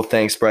right, cool.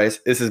 Thanks, Bryce.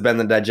 This has been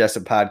the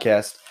Digestive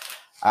Podcast.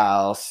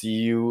 I'll see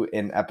you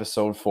in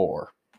episode 4.